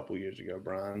thing a couple years ago,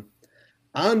 Brian.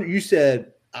 You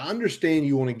said, I understand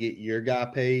you want to get your guy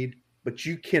paid, but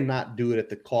you cannot do it at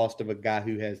the cost of a guy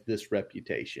who has this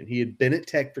reputation. He had been at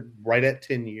Tech for right at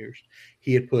 10 years.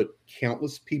 He had put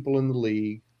countless people in the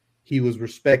league. He was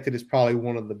respected as probably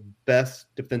one of the best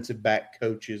defensive back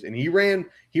coaches, and he ran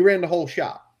the whole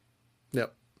shop.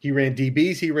 Yep. He ran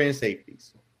DBs, he ran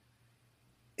safeties.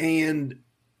 And,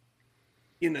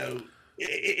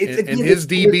 his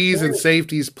DBs and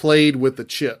safeties played with the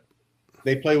chip.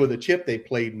 They played with a chip. They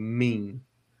played mean.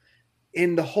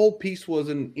 And the whole piece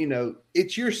wasn't,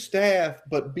 it's your staff,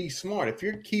 but be smart. If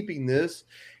you're keeping this,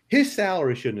 His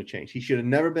salary shouldn't have changed. He should have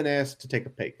never been asked to take a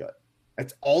pay cut.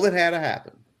 That's all that had to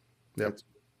happen. Yep. That's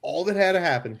all that had to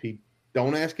happen. If he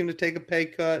don't ask him to take a pay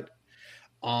cut,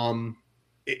 and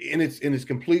it's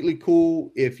completely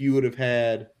cool if you would have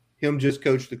had him just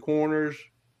coach the corners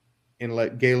and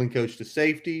let Galen coach the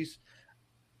safeties.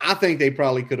 I think they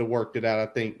probably could have worked it out. I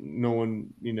think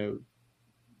knowing,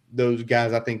 those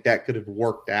guys, I think that could have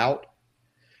worked out.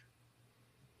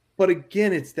 But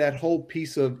again, it's that whole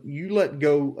piece of you let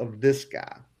go of this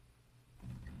guy.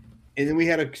 And then we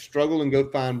had to struggle and go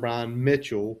find Brian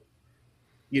Mitchell,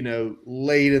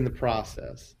 late in the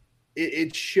process.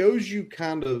 It shows you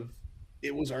kind of,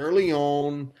 it was early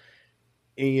on,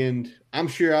 and I'm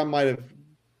sure I might have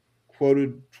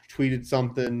tweeted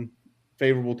something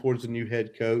favorable towards the new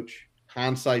head coach.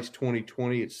 Hindsight's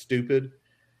 2020. It's stupid.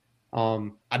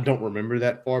 I don't remember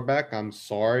that far back. I'm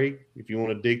sorry. If you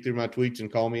want to dig through my tweets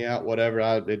and call me out, whatever,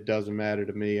 it doesn't matter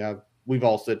to me. We've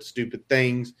all said stupid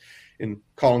things, and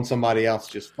calling somebody else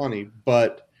just funny.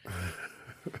 But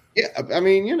yeah, I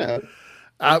mean,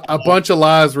 a bunch of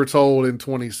lies were told in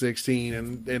 2016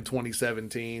 and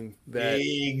 2017 that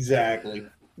exactly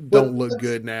don't look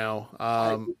good now.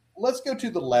 Let's go to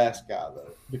the last guy,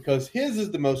 though, because his is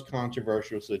the most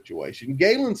controversial situation.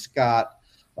 Galen Scott,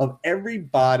 of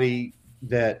everybody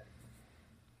that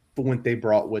Fuente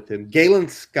brought with him, Galen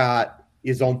Scott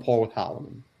is on par with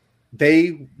Holloman.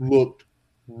 They looked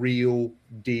real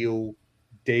deal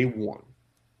day one.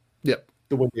 Yep.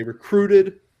 The way they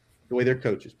recruited, the way their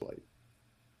coaches played.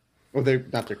 Or the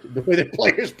way their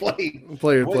players played.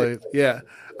 Played. Yeah.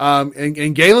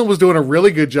 And Galen was doing a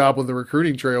really good job on the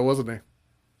recruiting trail, wasn't he?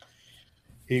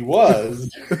 He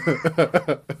was.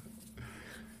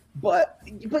 But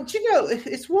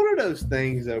it's one of those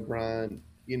things, though, Brian.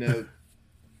 It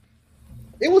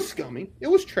was scummy. It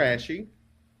was trashy.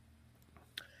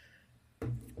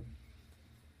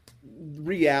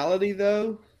 Reality,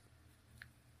 though,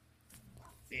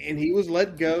 and he was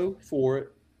let go for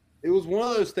it. It was one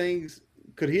of those things.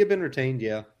 Could he have been retained?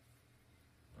 Yeah.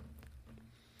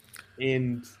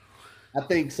 And I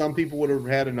think some people would have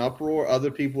had an uproar.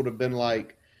 Other people would have been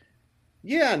like,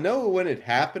 yeah, no, when it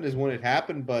happened is when it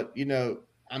happened. But,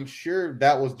 I'm sure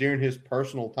that was during his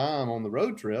personal time on the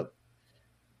road trip.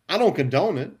 I don't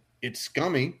condone it. It's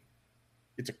scummy.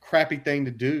 It's a crappy thing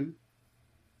to do.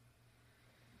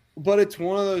 But it's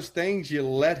one of those things, you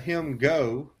let him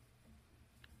go.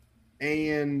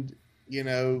 And,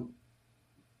 you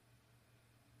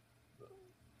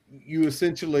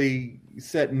essentially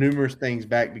set numerous things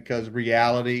back because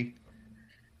reality,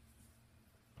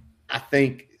 I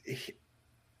think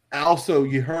 – also,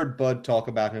 you heard Bud talk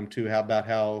about him too, about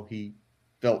how he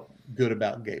felt good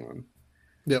about Galen.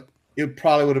 Yep. It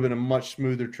probably would have been a much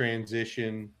smoother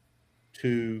transition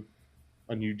to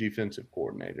a new defensive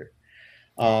coordinator.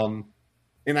 And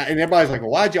everybody's like,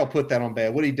 well, why'd y'all put that on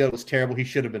bad? What he did was terrible. He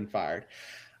should have been fired.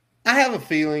 I have a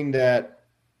feeling that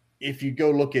if you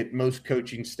go look at most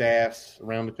coaching staffs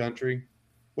around the country,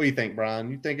 what do you think,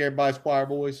 Brian? You think everybody's choir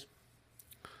boys?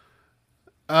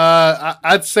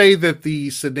 I'd say that the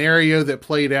scenario that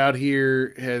played out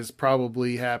here has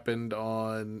probably happened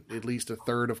on at least a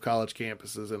third of college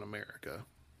campuses in America.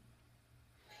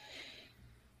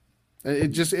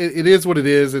 It is what it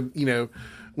is. And,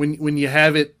 when you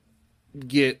have it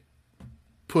get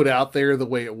put out there the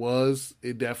way it was,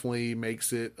 it definitely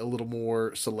makes it a little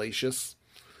more salacious.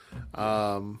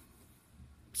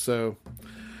 So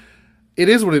it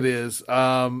is what it is.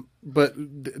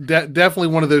 But definitely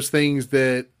one of those things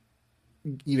that,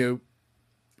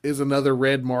 is another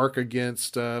red mark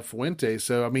against Fuente.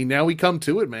 So, now we come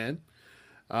to it, man.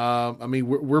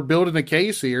 We're building a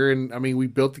case here, and we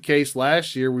built the case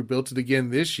last year. We built it again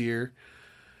this year.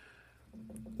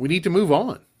 We need to move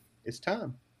on. It's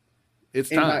time. It's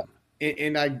time.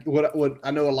 What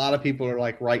I know a lot of people are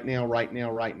like, right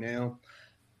now.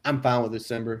 I'm fine with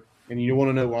December. And you want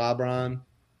to know why, Brian?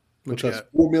 Because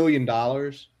 $4 million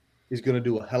is going to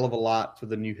do a hell of a lot for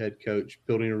the new head coach,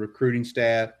 building a recruiting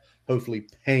staff, hopefully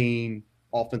paying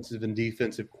offensive and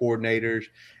defensive coordinators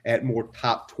at more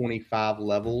top 25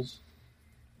 levels.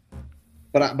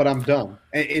 But I'm dumb.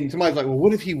 And somebody's like, well,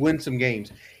 what if he wins some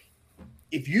games?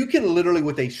 If you can literally,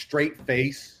 with a straight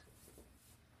face,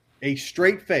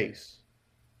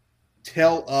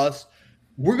 tell us,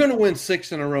 we're going to win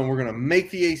 6 in a row. We're going to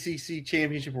make the ACC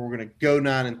championship, and we're going to go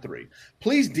 9-3.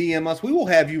 Please DM us. We will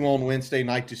have you on Wednesday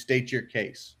night to state your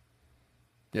case.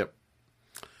 Yep.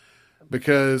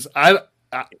 Because I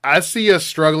see us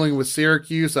struggling with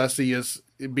Syracuse. I see us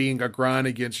being a grind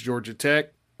against Georgia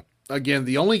Tech. Again,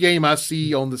 the only game I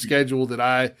see on the schedule that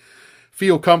I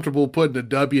feel comfortable putting a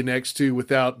W next to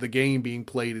without the game being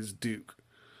played is Duke.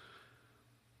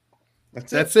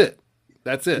 That's it. That's it.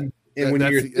 That's it. And when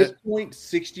you're at this point,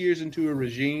 6 years into a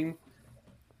regime,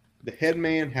 the head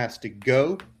man has to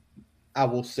go. I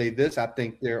will say this. I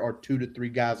think there are 2 to 3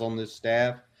 guys on this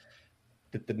staff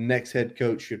that the next head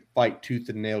coach should fight tooth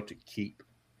and nail to keep.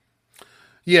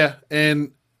 Yeah,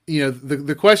 and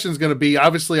the question is going to be,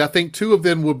 obviously, I think 2 of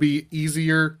them will be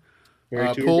easier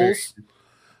pulls.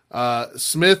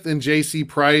 Smith and J.C.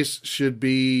 Price should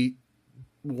be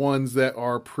ones that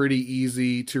are pretty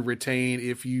easy to retain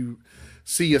if you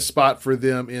see a spot for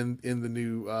them in the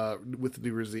new with the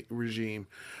new regime.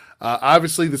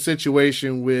 Obviously, the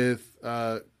situation with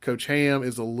Coach Ham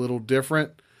is a little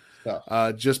different,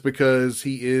 just because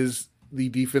he is the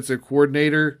defensive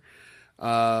coordinator.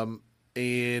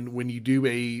 And when you do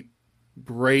a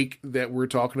break that we're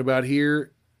talking about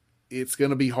here, it's going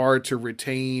to be hard to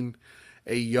retain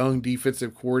a young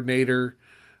defensive coordinator,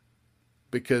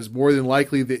 because more than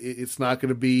likely it's not going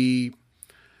to be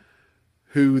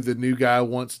who the new guy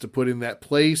wants to put in that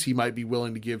place. He might be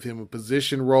willing to give him a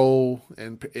position role.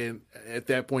 And at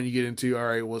that point you get into, all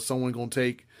right, well, is someone going to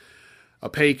take a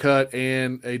pay cut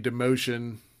and a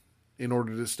demotion in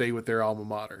order to stay with their alma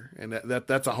mater? And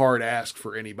that's a hard ask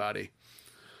for anybody,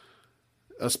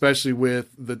 especially with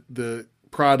the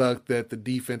product that the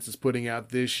defense is putting out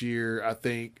this year. I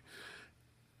think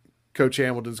Coach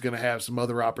Hamilton's going to have some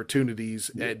other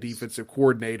opportunities at defensive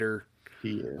coordinator.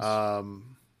 He is.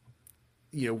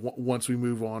 Once we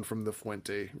move on from the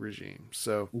Fuente regime.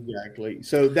 So exactly.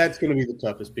 So that's going to be the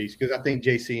toughest piece, because I think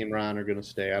JC and Ryan are going to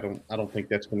stay. I don't think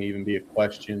that's going to even be a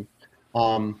question.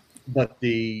 But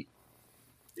the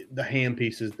Ham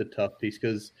piece is the tough piece,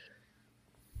 because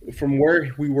from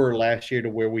where we were last year to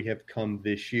where we have come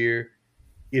this year,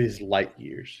 it is light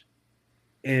years.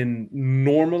 And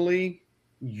normally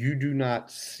you do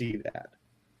not see that.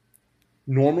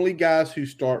 Normally guys who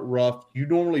start rough, you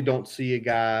normally don't see a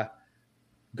guy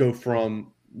go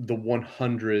from the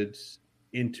 100s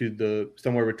into the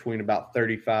somewhere between about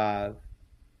 35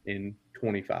 and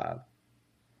 25.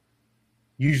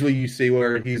 Usually you see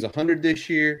where he's 100 this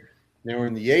year, now we're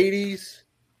in the 80s,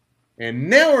 and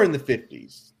now we're in the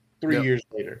 50s 3 years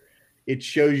later. It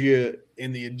shows you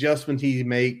in the adjustment he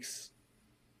makes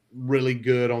really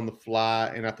good on the fly,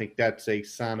 and I think that's a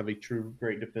sign of a true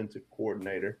great defensive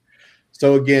coordinator.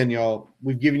 So again, y'all,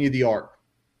 we've given you the arc.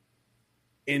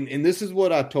 And this is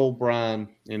what I told Brian,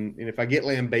 and if I get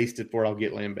lambasted for it, I'll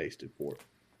get lambasted for it.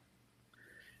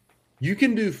 You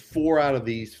can do 4 out of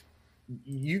these.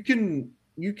 You can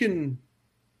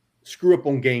screw up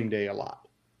on game day a lot.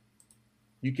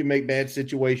 You can make bad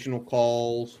situational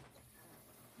calls.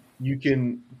 You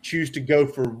can choose to go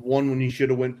for 1 when you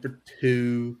should have went for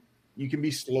 2. You can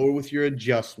be slower with your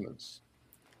adjustments.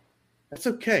 That's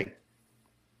okay.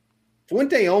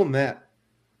 Fuente owned that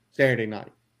Saturday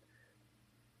night.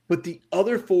 But the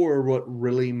other 4 are what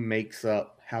really makes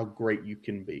up how great you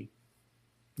can be.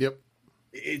 Yep,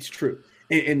 it's true.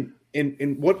 And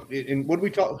what we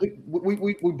talk,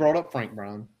 we brought up Frank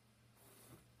Brown,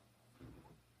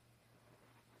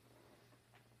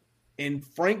 and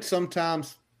Frank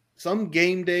sometimes some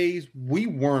game days we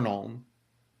weren't on.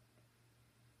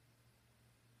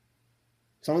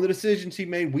 Some of the decisions he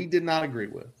made we did not agree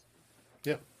with.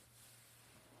 Yep.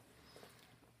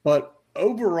 But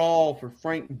overall, for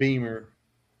Frank Beamer,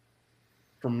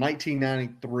 from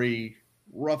 1993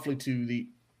 roughly to the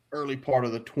early part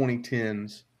of the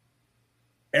 2010s,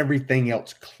 everything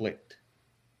else clicked.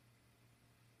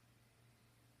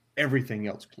 Everything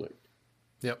else clicked.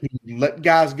 Yep. He let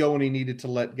guys go when he needed to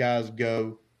let guys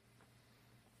go.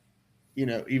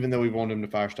 Even though we wanted him to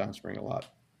fire Steinspring a lot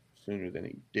sooner than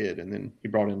he did, and then he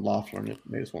brought in Loeffler and it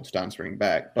made us want Steinspring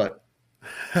back. But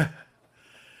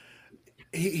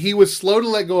he was slow to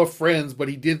let go of friends, but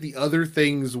he did the other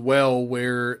things well,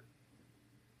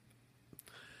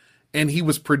 and he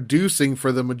was producing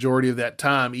for the majority of that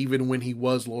time, even when he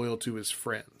was loyal to his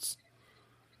friends.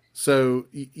 So,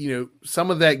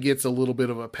 some of that gets a little bit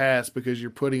of a pass because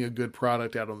you're putting a good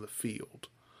product out on the field.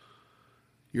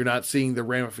 You're not seeing the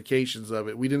ramifications of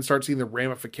it. We didn't start seeing the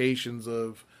ramifications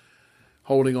of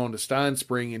holding on to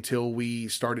Steinspring until we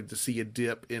started to see a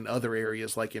dip in other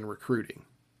areas, like in recruiting.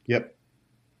 Yep.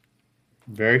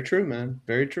 Very true, man.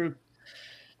 Very true.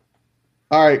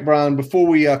 All right, Brian, before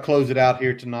we close it out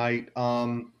here tonight,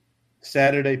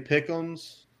 Saturday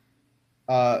Pick'ems,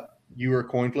 you were a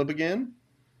coin flip again?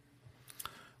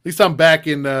 At least I'm back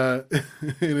in at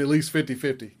least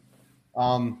 50-50.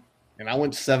 And I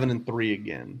went 7-3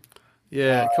 again.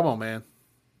 Yeah, come on, man.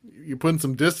 You're putting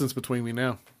some distance between me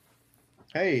now.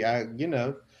 Hey,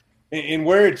 and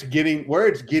where it's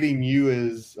getting you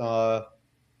is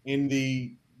in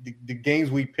the games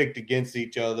we picked against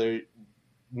each other.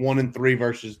 1-3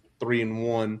 versus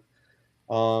 3-1.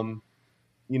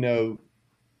 You know,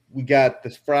 we got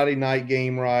this Friday night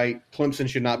game right. Clemson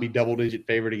should not be double-digit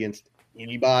favorite against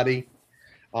anybody.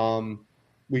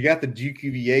 We got the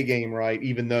GQVA game right,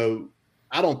 even though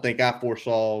I don't think I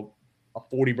foresaw a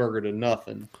 40-burger to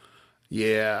nothing.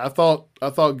 Yeah, I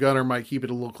thought Gunner might keep it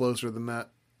a little closer than that.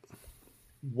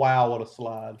 Wow, what a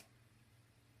slide.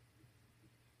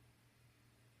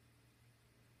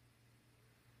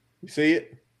 You see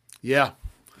it? Yeah.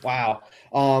 Wow.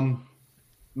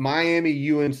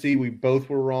 Miami, UNC, we both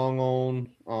were wrong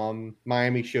on.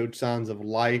 Miami showed signs of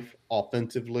life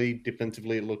offensively.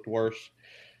 Defensively, it looked worse.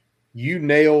 You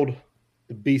nailed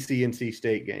the BC NC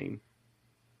State game.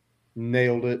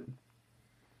 Nailed it.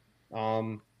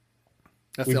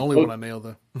 That's the only one I nailed,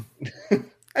 though.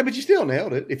 Hey, but you still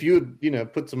nailed it. If you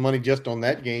had, put some money just on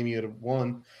that game, you'd have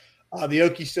won. The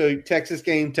Okie State Texas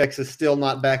game, Texas still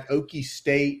not back. Okie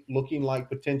State looking like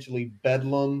potentially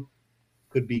Bedlam,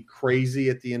 could be crazy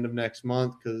at the end of next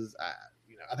month because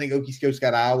I think Okie State's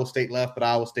got Iowa State left, but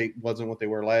Iowa State wasn't what they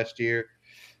were last year.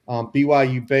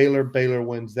 BYU Baylor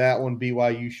wins that one.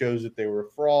 BYU shows that they were a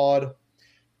fraud.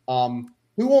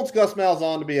 Who wants Gus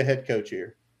Malzahn to be a head coach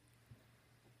here?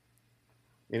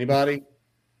 Anybody?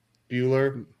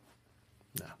 Bueller?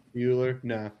 No. Bueller?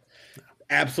 No.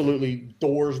 Absolutely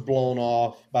doors blown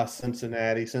off by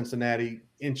Cincinnati. Cincinnati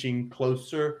inching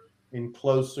closer and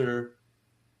closer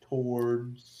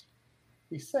towards –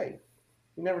 he's safe.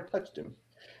 He never touched him.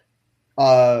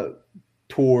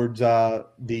 Towards the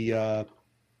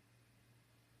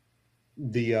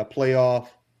playoff.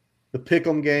 The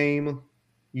Pick'em game,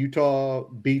 Utah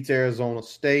beats Arizona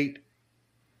State.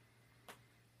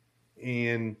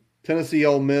 And Tennessee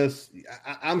Ole Miss,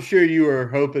 I'm sure you were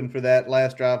hoping for that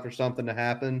last drive for something to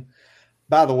happen.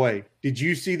 By the way, did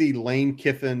you see the Lane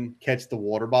Kiffin catch the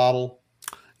water bottle?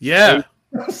 Yeah.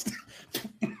 That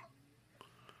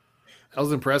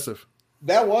was impressive.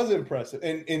 That was impressive.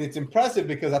 And it's impressive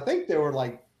because I think there were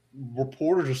like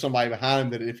reporters or somebody behind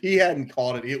him that if he hadn't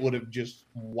caught it, it would have just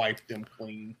wiped him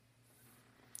clean.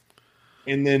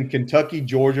 And then Kentucky,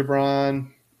 Georgia,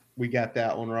 Brian, we got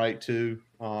that one right too.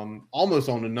 Almost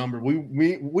on the number.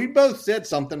 We both said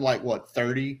something like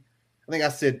 30. I think I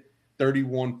said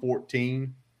 31-14.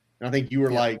 And I think you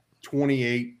were like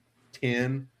 28-10.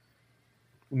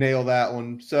 Nail that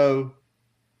one. So,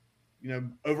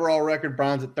 overall record,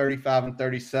 Brian's at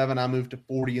 35-37. I moved to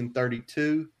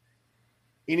 40-32.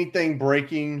 Anything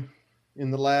breaking in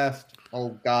the last,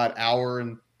 hour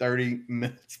and 30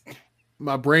 minutes?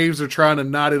 My Braves are trying to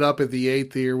knot it up at the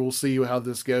 8th here. We'll see how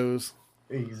this goes.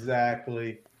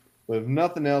 Exactly. But if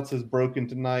nothing else is broken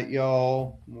tonight,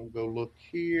 y'all, we'll go look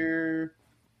here.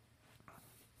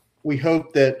 We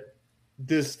hope that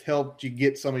this helped you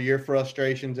get some of your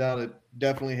frustrations out. It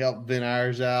definitely helped vent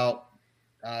ours out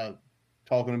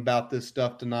talking about this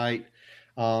stuff tonight.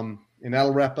 And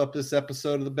that'll wrap up this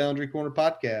episode of the Boundary Corner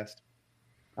podcast.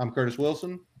 I'm Curtis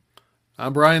Wilson.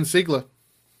 I'm Brian Siegler.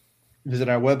 Visit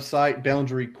our website,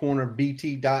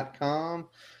 boundarycornerbt.com.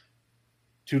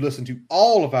 To listen to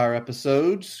all of our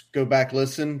episodes, go back,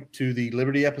 listen to the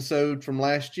Liberty episode from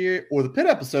last year or the Pitt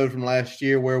episode from last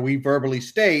year where we verbally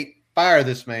state, fire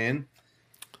this man.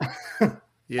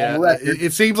 Yeah,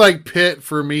 it seems like Pitt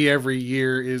for me every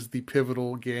year is the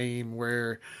pivotal game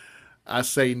where I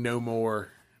say no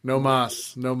more. No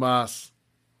mas. No mas.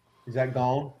 Is that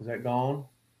gone?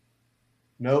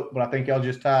 Nope, but I think y'all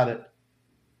just tied it.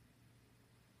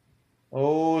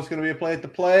 Oh, it's going to be a play at the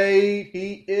plate.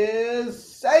 He is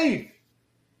safe.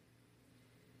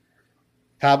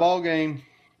 Tie ball game.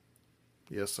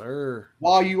 Yes, sir.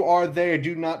 While you are there,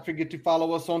 do not forget to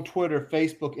follow us on Twitter,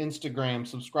 Facebook, Instagram.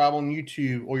 Subscribe on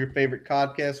YouTube or your favorite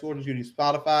podcast sources, including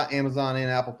Spotify, Amazon,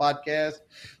 and Apple Podcasts.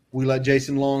 We let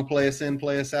Jason Long play us in,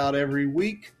 play us out every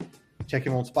week. Check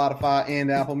him on Spotify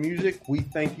and Apple Music. We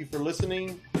thank you for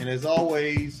listening. And as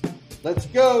always, let's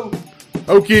go.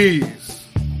 Hokies.